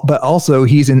he's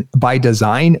by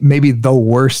design maybe the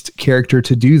worst character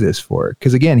to do this for,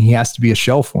 because again, he has to be a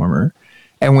shell former,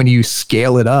 and when you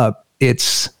scale it up,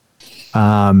 it's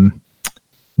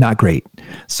not great.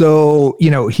 So,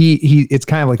 he it's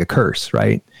kind of like a curse,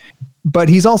 right? But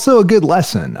he's also a good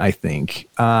lesson, I think.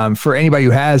 For anybody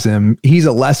who has him, he's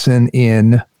a lesson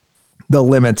in the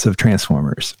limits of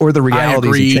Transformers, or the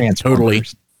realities of Transformers. Totally.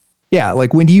 Yeah,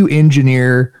 like when you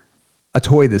engineer a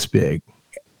toy this big,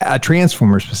 a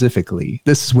Transformer specifically,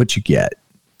 this is what you get.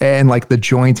 And like the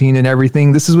jointing and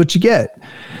everything, this is what you get.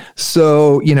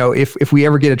 So, if we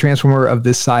ever get a Transformer of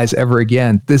this size ever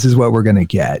again, this is what we're going to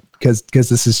get, because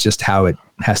this is just how it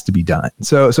has to be done.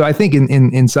 So I think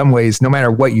in some ways, no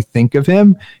matter what you think of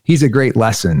him, he's a great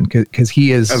lesson, because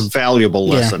he is a valuable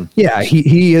lesson. Yeah,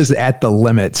 he is at the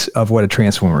limits of what a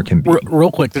Transformer can be.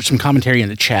 Real quick, there's some commentary in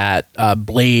the chat. Not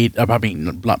Blade,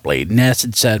 Ness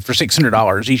had said for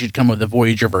 $600, he should come with a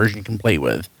Voyager version you can play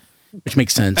with, which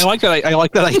makes sense. I like that. I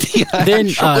like that idea. Then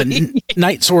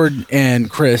Nightsword and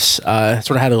Chris sort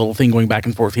of had a little thing going back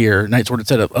and forth here. Nightsword had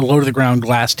said a low to the ground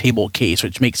glass table case,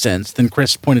 which makes sense. Then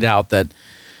Chris pointed out that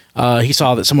he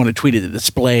saw that someone had tweeted a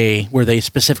display where they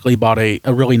specifically bought a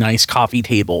really nice coffee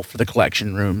table for the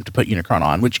collection room to put Unicron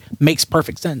on, which makes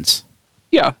perfect sense.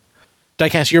 Yeah.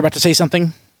 Diecast, you're about to say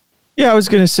something? Yeah, I was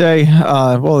going to say,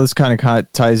 this kind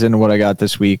of ties into what I got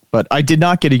this week, but I did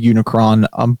not get a Unicron.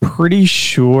 I'm pretty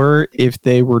sure if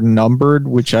they were numbered,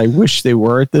 which I wish they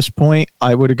were at this point,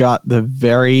 I would have got the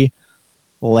very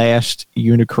last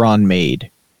Unicron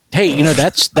made. Hey,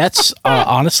 that's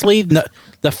honestly,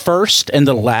 the first and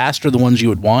the last are the ones you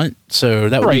would want, so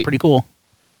that would be pretty cool.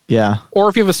 Yeah. Or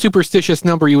if you have a superstitious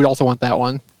number, you would also want that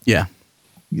one. Yeah.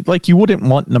 Like, you wouldn't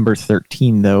want number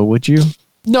 13, though, would you?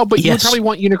 No, but you would probably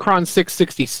want Unicron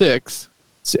 666.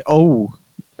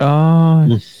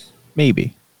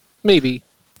 Maybe. Maybe.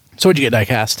 So what'd you get,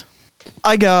 Diecast?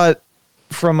 I got,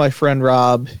 from my friend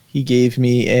Rob, he gave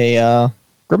me a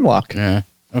Grimlock. Yeah.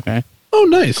 Okay. Oh,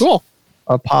 nice. Cool.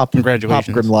 A pop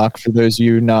Congratulations. Grimlock, for those of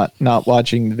you not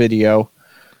watching the video.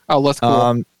 Oh, that's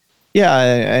cool.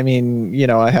 Yeah, I mean,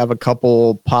 I have a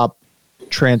couple pop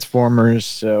Transformers,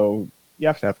 so you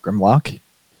have to have Grimlock.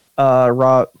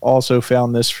 Rob also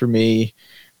found this for me,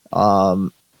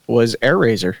 was Air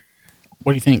Razor.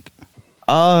 What do you think?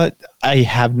 I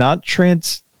have not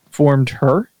transformed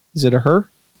her. Is it a her?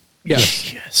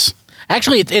 Yes.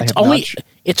 Actually, it's have only not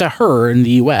it's a her in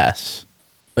the U.S.,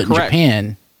 but in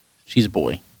Japan, she's a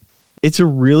boy. It's a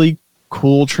really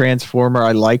cool transformer.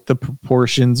 I like the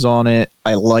proportions on it.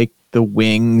 I like the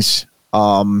wings.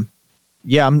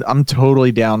 Yeah, I'm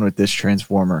totally down with this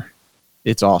transformer.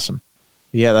 It's awesome.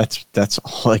 Yeah, that's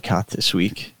all I got this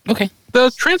week. Okay.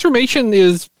 The transformation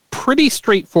is pretty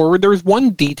straightforward. There's one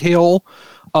detail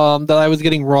that I was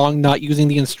getting wrong, not using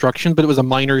the instruction, but it was a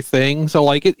minor thing. So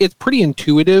like it's pretty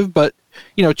intuitive, but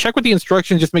check with the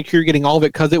instructions, just make sure you're getting all of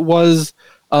it, because it was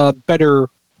a better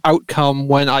outcome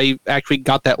when I actually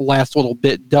got that last little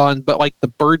bit done. But like the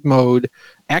bird mode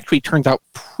actually turns out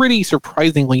pretty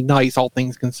surprisingly nice, all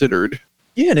things considered.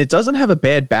 Yeah, and it doesn't have a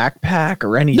bad backpack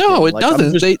or anything. No, it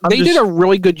doesn't. They did a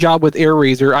really good job with Air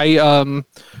Razor. I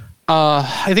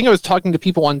think I was talking to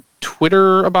people on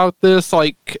Twitter about this.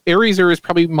 Like, Air Razor is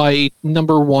probably my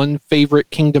number one favorite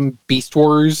Kingdom Beast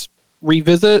Wars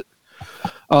revisit.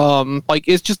 Like,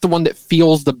 it's just the one that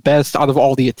feels the best out of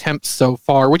all the attempts so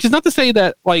far, which is not to say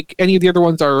that like any of the other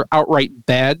ones are outright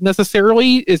bad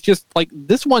necessarily. It's just like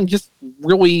this one just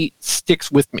really sticks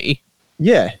with me.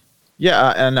 Yeah,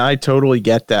 and I totally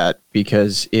get that,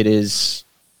 because it is,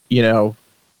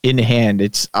 in hand.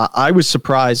 It's I was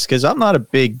surprised because I'm not a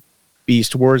big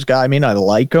Beast Wars guy. I mean, I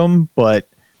like them, but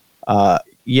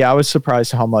yeah, I was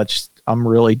surprised how much I'm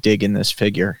really digging this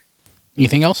figure.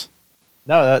 Anything else?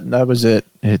 No, that was it.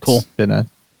 It's cool. been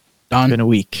a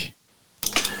week.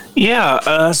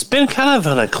 Yeah, it's been kind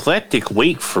of an eclectic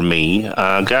week for me.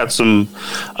 Got some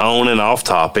on and off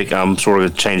topic. I'm sort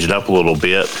of changing up a little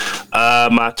bit.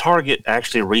 My Target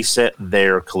actually reset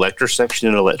their collector section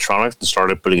in electronics and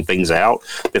started putting things out.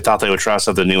 They thought they would try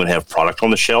something new and have product on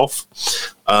the shelf.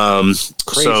 Crazy.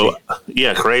 So,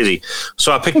 yeah, crazy.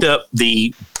 So I picked up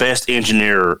the best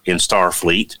engineer in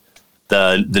Starfleet,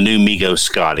 the new Mego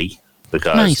Scotty,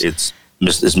 because it's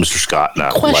Mr. Scott. And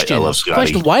I love Scotty.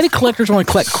 Question: why do collectors want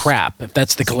to collect crap if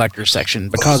that's the collector section?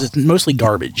 Because it's mostly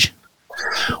garbage.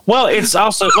 Well, it's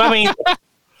also. I mean,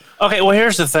 okay. Well,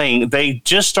 here's the thing: they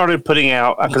just started putting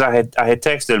out, because I had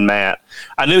texted Matt.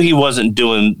 I knew he wasn't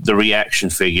doing the reaction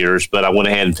figures, but I went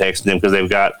ahead and texted him because they've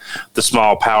got the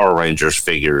small Power Rangers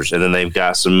figures, and then they've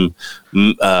got some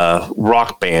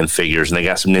Rock Band figures, and they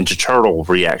got some Ninja Turtle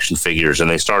reaction figures, and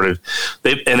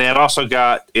they've also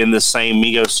got in the same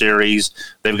Mego series,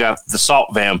 they've got the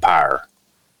Salt Vampire,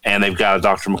 and they've got a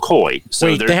Dr. McCoy. So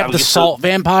wait, they have the Salt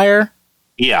Vampire?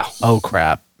 Yeah. Oh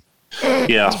crap.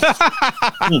 Yeah.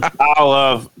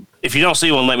 I'll if you don't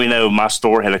see one, let me know. My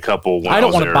store had a couple. I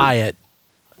don't want to buy it.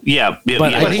 Yeah,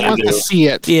 but he wants to see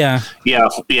it. Yeah.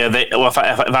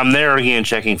 If I'm there again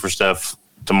checking for stuff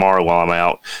tomorrow while I'm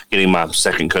out getting my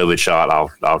second COVID shot,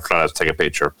 I'll try to take a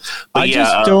picture. But I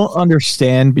just don't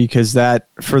understand, because that,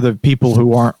 for the people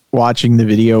who aren't watching the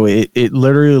video, it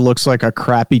literally looks like a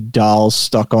crappy doll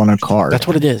stuck on a card. That's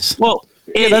what it is. Well,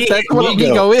 that's what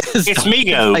Mego is. It's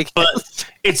Mego, but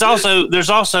it's also, there's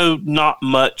also not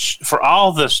much for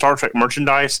all the Star Trek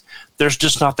merchandise. There's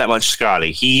just not that much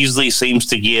Scotty. He usually seems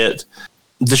to get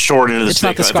the short end of the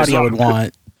stick. It's not the Scotty I would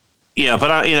want. Yeah,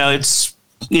 but so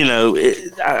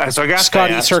I got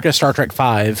Scotty that. circa Star Trek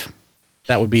 5.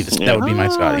 That would be my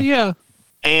Scotty. Yeah.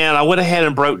 And I went ahead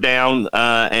and broke down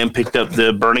and picked up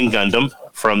the Burning Gundam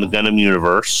from the Gundam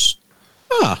universe.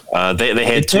 They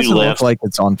had two left. Look like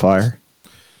it's on fire.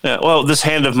 Well, this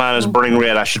hand of mine is burning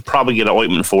red. I should probably get an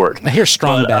ointment for it. I hear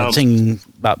Strong Bad singing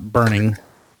about burning.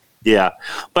 Yeah,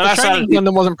 but the Shining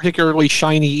Gundam wasn't particularly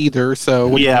shiny either. So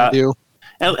what do you do?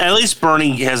 At least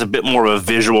Burning has a bit more of a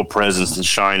visual presence than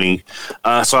Shining.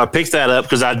 So I picked that up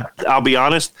because I'll be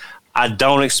honest, I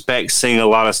don't expect seeing a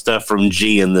lot of stuff from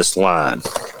G in this line.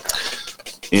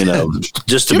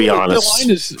 Just to be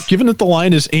honest. Given that the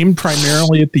line is aimed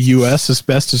primarily at the U.S., as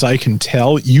best as I can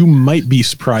tell, you might be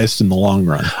surprised in the long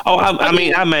run. Oh, I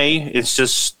mean, I may. It's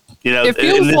just, it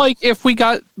feels like if we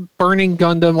got Burning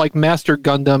Gundam, like Master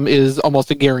Gundam is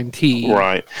almost a guarantee.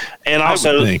 Right. And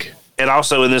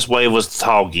also in this wave was the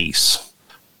Tall Geese.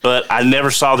 But I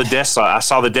never saw the Death Life. I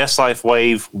saw the Death Life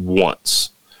wave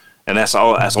once. And that's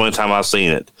all. That's the only time I've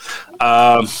seen it.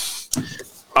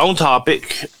 On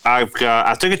topic, I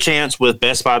took a chance with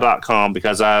BestBuy.com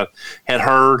because I had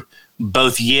heard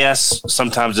both, yes,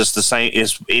 sometimes it's the same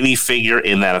as any figure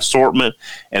in that assortment,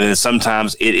 and then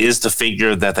sometimes it is the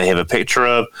figure that they have a picture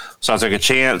of. So I took a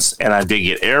chance, and I did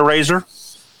get Air Razor,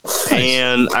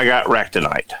 and I got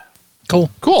Ractonite. Cool.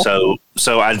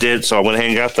 So I did. So I went ahead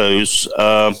and got those.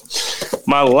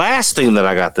 My last thing that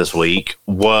I got this week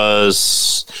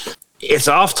was it's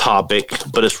off topic,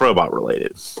 but it's robot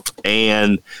related,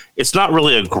 and it's not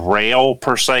really a grail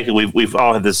per se. We've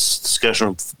all had this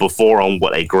discussion before on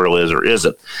what a grail is or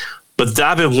isn't, but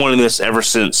I've been wanting this ever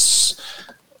since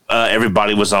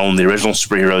everybody was on the original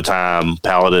Superhero Time,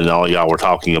 Paladin, and all y'all were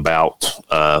talking about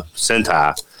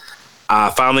Sentai. I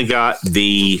finally got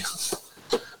the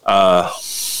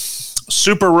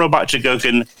Super Robot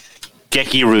Chigokin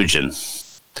Geki Rujin,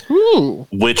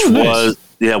 which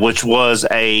was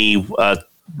a I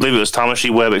believe it was Thomas E.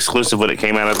 Webb exclusive when it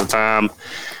came out at the time.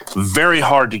 Very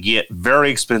hard to get, very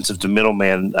expensive to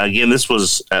middleman. Again, this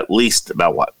was at least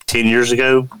about 10 years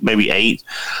ago, maybe 8.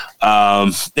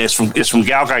 It's from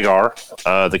Gal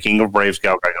Gaigar, the King of Braves,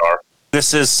 Gal Gaigar.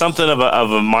 This is something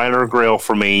of a minor grail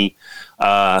for me.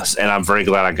 And I'm very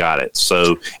glad I got it.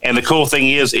 So, and the cool thing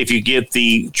is, if you get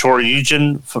the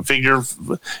Choryujin figure,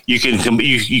 you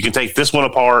can take this one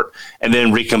apart and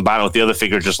then recombine it with the other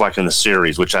figure, just like in the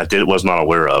series, which I was not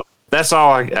aware of. That's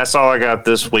all I got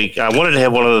this week. I wanted to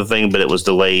have one other thing, but it was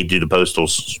delayed due to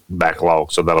Postal's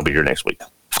backlog, so that'll be here next week.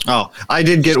 Oh, I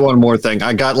did get one more thing.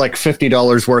 I got like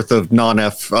 $50 worth of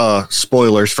non-F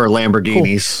spoilers for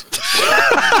Lamborghinis.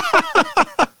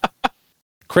 Cool.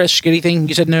 Chris, get anything?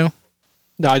 You said no?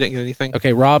 No, I didn't get anything.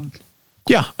 Okay, Rob?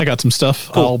 Yeah, I got some stuff.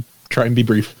 Cool. I'll try and be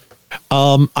brief.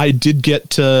 I did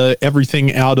get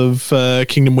everything out of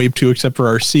Kingdom Wave 2 except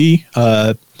for RC.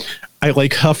 I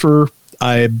like Huffer.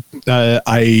 I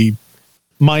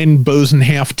mine bows in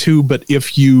half too, but it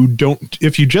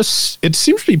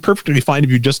seems to be perfectly fine if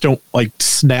you just don't like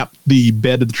snap the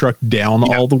bed of the truck down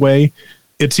all the way.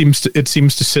 It seems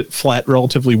to sit flat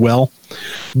relatively well.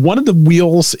 One of the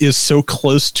wheels is so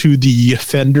close to the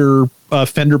fender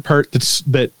part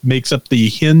that makes up the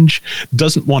hinge,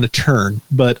 doesn't want to turn.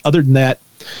 But other than that,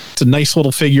 it's a nice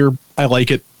little figure. I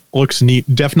like it. Looks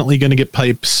neat. Definitely going to get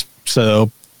pipes.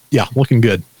 So yeah, looking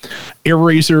good. Air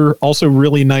Razor, also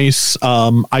really nice.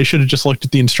 I should have just looked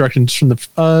at the instructions from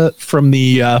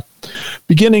the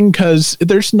beginning, because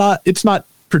it's not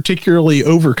particularly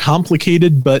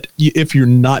overcomplicated, but if you're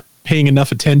not paying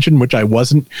enough attention, which I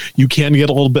wasn't, you can get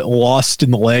a little bit lost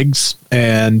in the legs.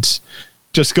 And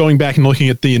just going back and looking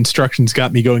at the instructions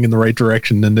got me going in the right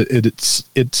direction, and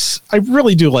it's I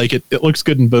really do like it. It looks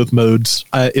good in both modes.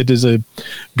 It is a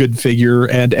good figure,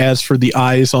 and as for the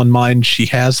eyes on mine, she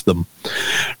has them.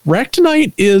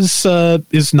 Ractonite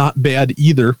is not bad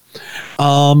either.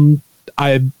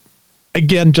 I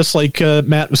again, just like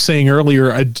Matt was saying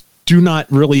earlier, I do not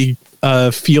really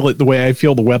feel it the way I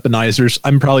feel the weaponizers.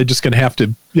 I'm probably just going to have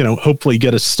to, hopefully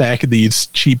get a stack of these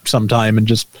cheap sometime and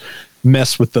just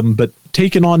mess with them. But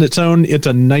taken on its own, it's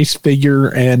a nice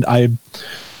figure, and I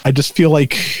just feel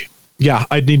like,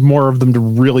 I'd need more of them to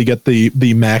really get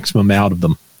the maximum out of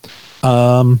them.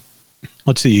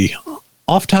 Let's see.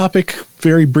 Off topic,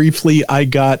 very briefly, I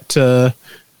got Sentai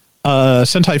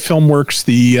Filmworks,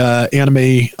 the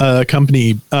anime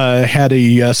company, had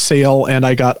a sale, and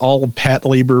I got all of Pat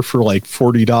Labor for like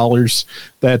 $40.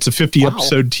 That's a 50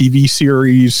 episode TV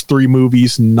series, 3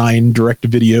 movies, 9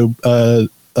 direct-to-video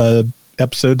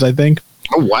episodes, I think.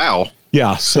 Oh, wow.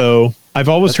 Yeah, so I've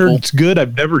always heard it's good.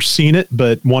 I've never seen it,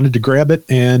 but wanted to grab it.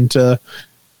 And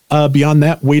beyond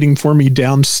that, waiting for me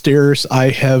downstairs, I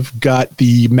have got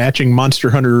the matching Monster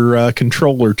Hunter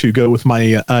controller to go with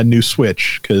my new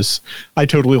Switch, because I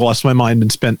totally lost my mind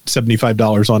and spent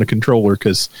 $75 on a controller,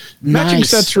 because matching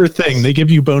sets are a thing. They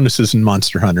give you bonuses in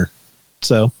Monster Hunter.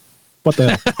 So, what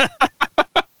the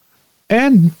hell?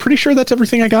 And pretty sure that's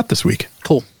everything I got this week.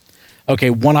 Cool.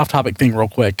 Okay, one off-topic thing real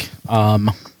quick.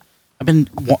 I've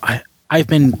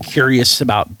been curious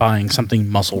about buying something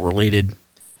muscle-related.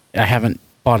 I haven't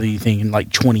bought anything in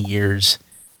like 20 years,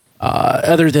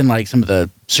 other than like some of the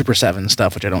Super 7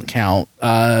 stuff, which I don't count.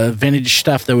 Vintage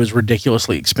stuff that was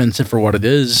ridiculously expensive for what it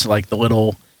is, like the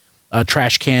little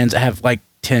trash cans that have like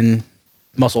 10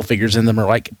 muscle figures in them are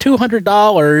like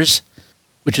 $200,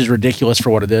 which is ridiculous for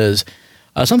what it is.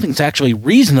 Something that's actually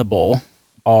reasonable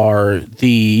are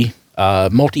the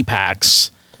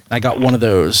multi-packs. I got one of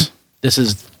those. This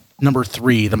is number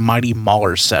 3, the Mighty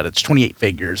Mauler set. It's 28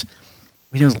 figures.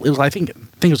 I think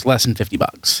it was less than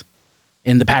 $50,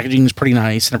 and the packaging is pretty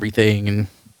nice and everything. And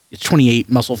it's 28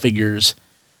 muscle figures.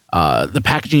 The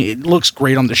packaging, it looks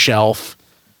great on the shelf.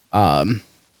 I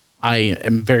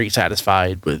am very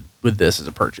satisfied with this as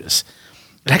a purchase.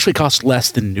 It actually costs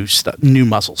less than new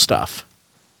muscle stuff,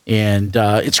 and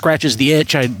it scratches the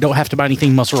itch. I don't have to buy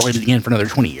anything muscle related again for another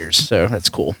 20 years, so that's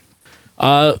cool.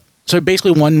 So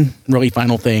basically, one really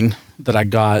final thing that I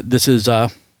got. This is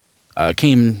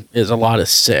came as a lot of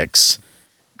 6.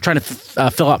 trying to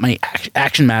fill out my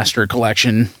Action Master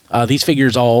collection. These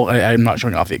figures I'm not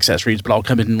showing off the accessories, but all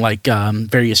come in like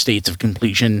various states of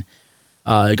completion.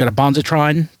 You got a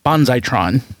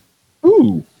Bonsai-tron.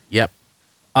 Ooh. Yep.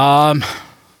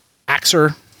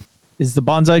 Axer. Is the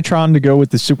Bonsai-tron to go with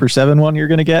the Super 7 one you're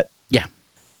going to get? Yeah.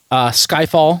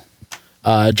 Skyfall.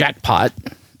 Jackpot.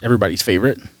 Everybody's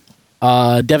favorite.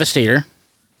 Devastator.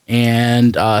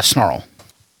 And Snarl.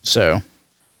 So,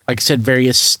 like I said,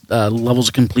 various levels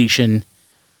of completion.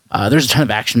 There's a ton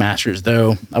of Action Masters,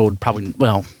 though. I would probably,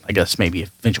 I guess maybe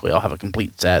eventually I'll have a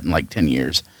complete set in like 10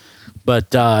 years.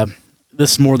 But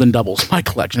this more than doubles my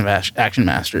collection of Action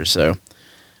Masters, so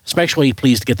especially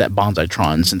pleased to get that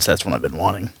Bonsai-tron since that's what I've been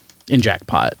wanting in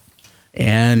Jackpot.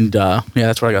 And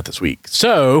that's what I got this week.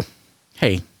 So,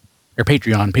 hey, our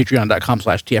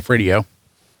patreon.com/tfradio.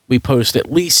 We post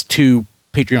at least 2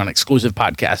 Patreon exclusive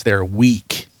podcasts there a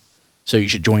week, so you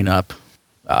should join up.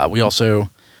 We also,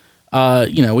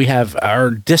 we have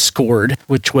our Discord,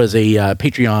 which was a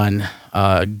Patreon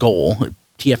goal,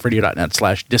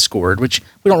 tfradio.net/Discord, which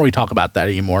we don't really talk about that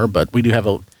anymore, but we do have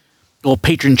a little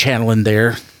patron channel in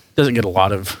there. Doesn't get a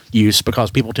lot of use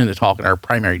because people tend to talk in our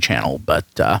primary channel, but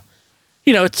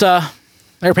it's our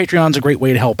Patreon's a great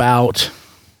way to help out.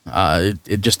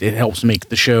 It helps make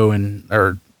the show and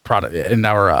our product and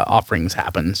our offerings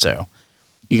happen. So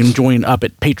you can join up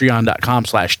at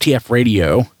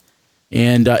patreon.com/tfradio.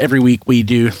 And every week we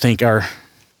do thank our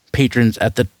patrons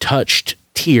at the touched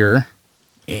tier.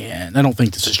 And I don't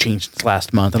think this has changed since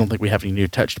last month. I don't think we have any new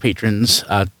touched patrons.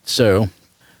 So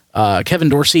Kevin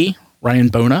Dorsey, Ryan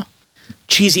Bona,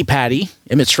 Cheesy Patty,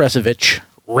 Emmett Stresovich,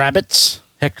 Rabbits,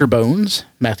 Hector Bones,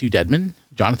 Matthew Dedman,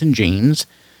 Jonathan James,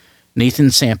 Nathan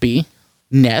Sampy,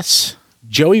 Ness,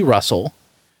 Joey Russell,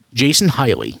 Jason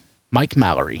Hiley, Mike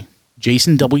Mallory,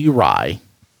 Jason W. Rye,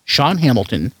 Sean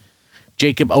Hamilton,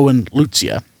 Jacob Owen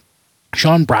Lucia,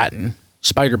 Sean Bratton,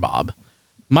 Spider Bob,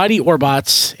 Mighty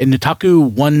Orbots, and Nitaku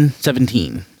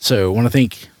 117. So I want to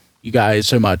thank you guys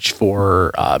so much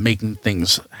for making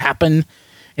things happen.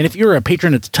 And if you're a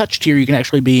patron at the touch tier, you can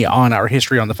actually be on our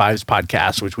History on the Fives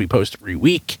podcast, which we post every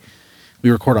week. We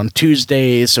record on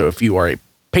Tuesdays. So if you are a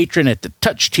patron at the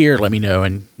touch tier, let me know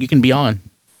and you can be on.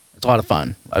 It's a lot of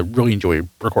fun. I really enjoy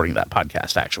recording that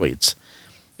podcast. Actually,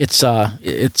 it's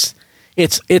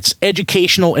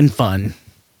educational and fun.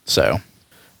 So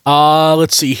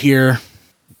let's see here.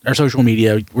 Our social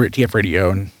media, we're at TF Radio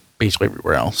and basically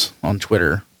everywhere else on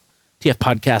Twitter. TF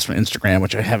Podcast on Instagram,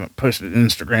 which I haven't posted on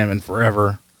Instagram in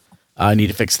forever. I need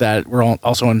to fix that. We're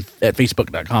also at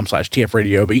facebook.com/TF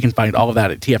Radio, but you can find all of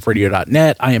that at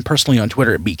tfradio.net. I am personally on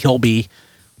Twitter at bkilby,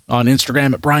 on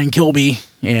Instagram at Brian Kilby,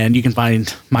 and you can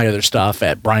find my other stuff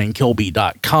at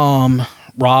briankilby.com.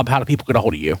 Rob, how do people get a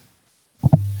hold of you?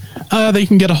 They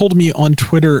can get a hold of me on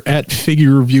Twitter at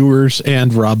Figure Reviewers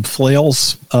and Rob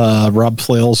Flails. Rob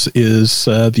Flails is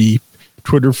the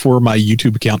Twitter for my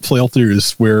YouTube account,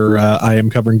 Flailthroughs, where I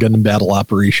am covering Gundam Battle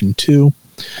Operation 2.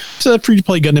 It's a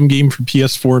free-to-play Gundam game for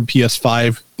PS4 and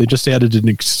PS5. They just added an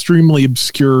extremely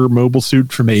obscure mobile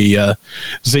suit from a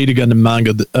Zeta Gundam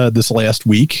manga this last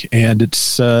week, and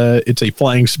it's a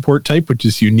flying support type, which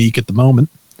is unique at the moment.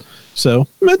 So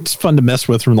it's fun to mess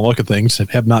with from the look of things. I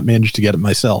have not managed to get it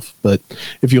myself, but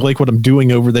if you like what I'm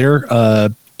doing over there,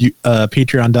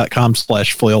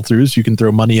 patreon.com/flailthroughs, you can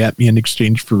throw money at me in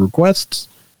exchange for requests.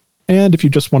 And if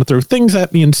you just want to throw things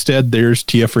at me instead, there's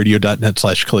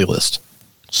tfradio.net/playlist.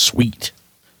 Sweet.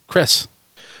 Chris.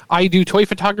 I do toy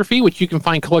photography, which you can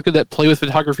find collected at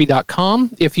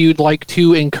playwithphotography.com. If you'd like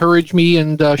to encourage me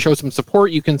and show some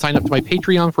support, you can sign up to my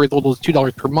Patreon for as little as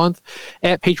 $2 per month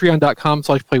at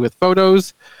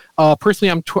patreon.com/playwithphotos.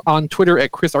 Personally, I'm on Twitter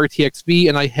at ChrisRTXV,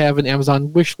 and I have an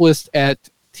Amazon wish list at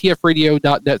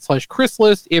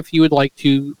tfradio.net/ChrisList if you would like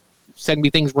to send me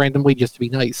things randomly just to be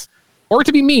nice. Or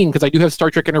to be mean, because I do have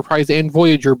Star Trek Enterprise and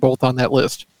Voyager both on that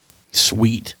list.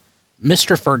 Sweet.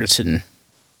 Mr. Ferguson.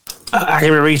 I can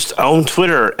be reached on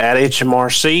Twitter at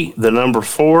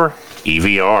HMRC4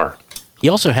 EVR. He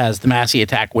also has the Massey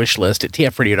Attack wish list at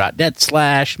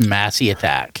tfradio.net/Massey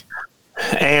Attack.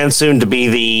 And soon to be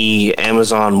the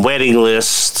Amazon wedding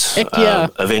list. Heck yeah.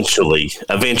 Eventually.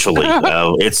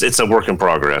 It's a work in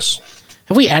progress.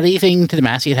 Have we added anything to the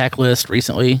Massey Attack list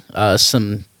recently?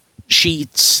 Some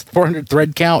sheets, 400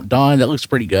 thread count. Don, that looks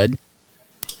pretty good.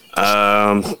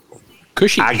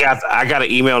 Cushy. I got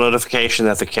an email notification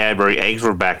that the Cadbury eggs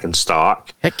were back in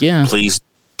stock. Heck yeah. Please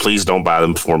don't buy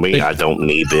them for me. I don't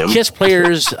need them. Kiss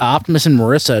players, Optimus and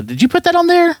Marissa. Did you put that on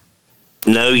there?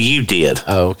 No, you did.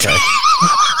 Oh, okay.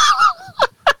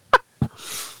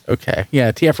 Okay.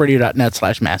 Yeah,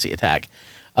 tfradio.net/Massey Attack.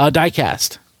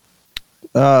 Diecast.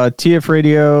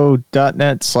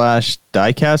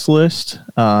 tfradio.net/diecast list.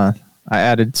 I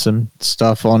added some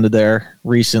stuff onto there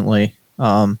recently.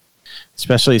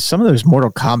 Especially some of those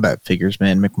Mortal Kombat figures,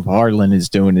 man, McFarlane is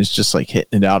just like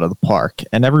hitting it out of the park.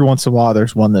 And every once in a while,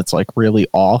 there's one that's like really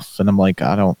off. And I'm like,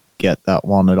 I don't get that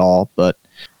one at all. But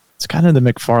it's kind of the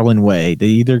McFarlane way. They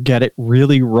either get it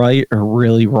really right or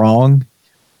really wrong.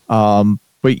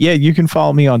 But yeah, you can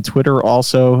follow me on Twitter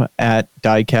also at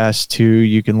Diecast2.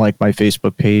 You can like my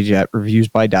Facebook page at Reviews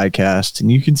by Diecast.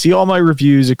 And you can see all my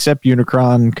reviews except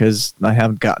Unicron because I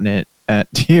haven't gotten it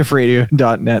at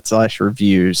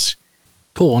tfradio.net/reviews.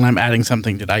 Cool, and I'm adding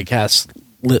something to Diecast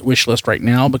wish list right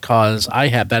now because I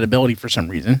have that ability for some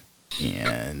reason.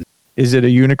 And is it a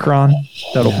Unicron?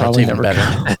 That'll probably even never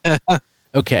better.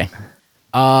 Okay,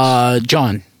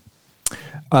 John.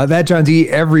 That John D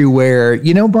everywhere.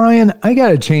 You know, Brian, I got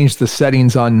to change the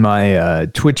settings on my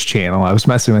Twitch channel. I was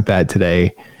messing with that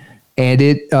today, and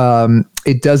it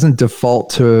doesn't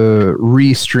default to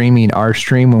re-streaming our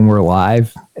stream when we're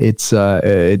live.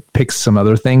 It picks some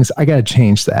other things. I got to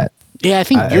change that. Yeah, I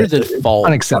think you're the default.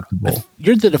 Unacceptable.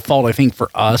 You're the default, I think, for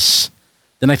us.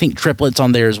 Then I think Triplet's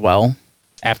on there as well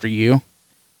after you.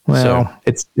 Well,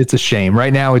 it's a shame.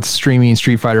 Right now it's streaming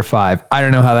Street Fighter V. I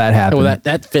don't know how that happened. Well,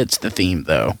 that fits the theme,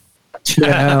 though.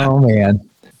 Oh, man.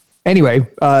 Anyway,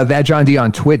 that John D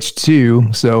on Twitch, too.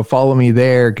 So follow me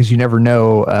there because you never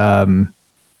know.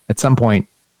 At some point,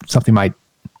 something might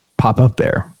pop up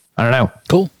there. I don't know.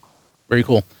 Cool. Very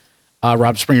cool.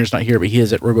 Rob Springer's not here, but he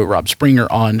is at Robo Rob Springer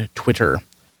on Twitter.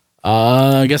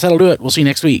 I guess that'll do it. We'll see you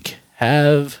next week.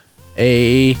 Have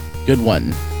a good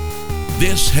one.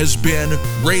 This has been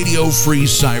Radio Free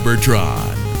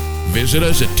Cybertron. Visit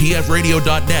us at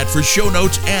tfradio.net for show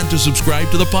notes and to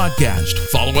subscribe to the podcast.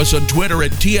 Follow us on Twitter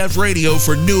at tfradio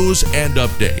for news and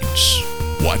updates.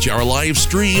 Watch our live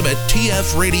stream at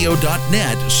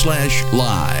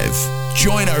tfradio.net/live.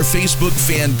 Join our Facebook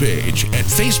fan page at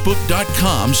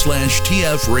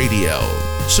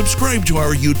facebook.com/tfradio. Subscribe to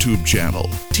our YouTube channel,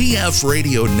 TF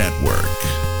Radio Network.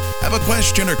 Have a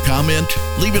question or comment?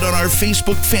 Leave it on our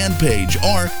Facebook fan page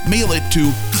or mail it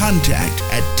to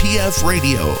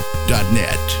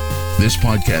contact@tfradio.net. This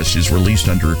podcast is released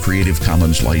under a Creative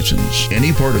Commons license.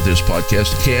 Any part of this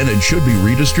podcast can and should be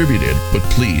redistributed, but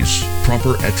please,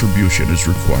 proper attribution is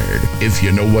required if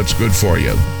you know what's good for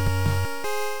you.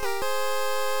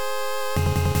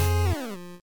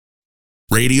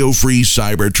 Radio Free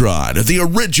Cybertron, the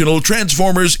original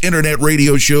Transformers internet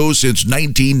radio show since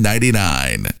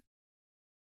 1999.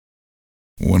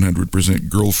 100%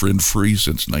 girlfriend free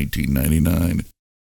since 1999.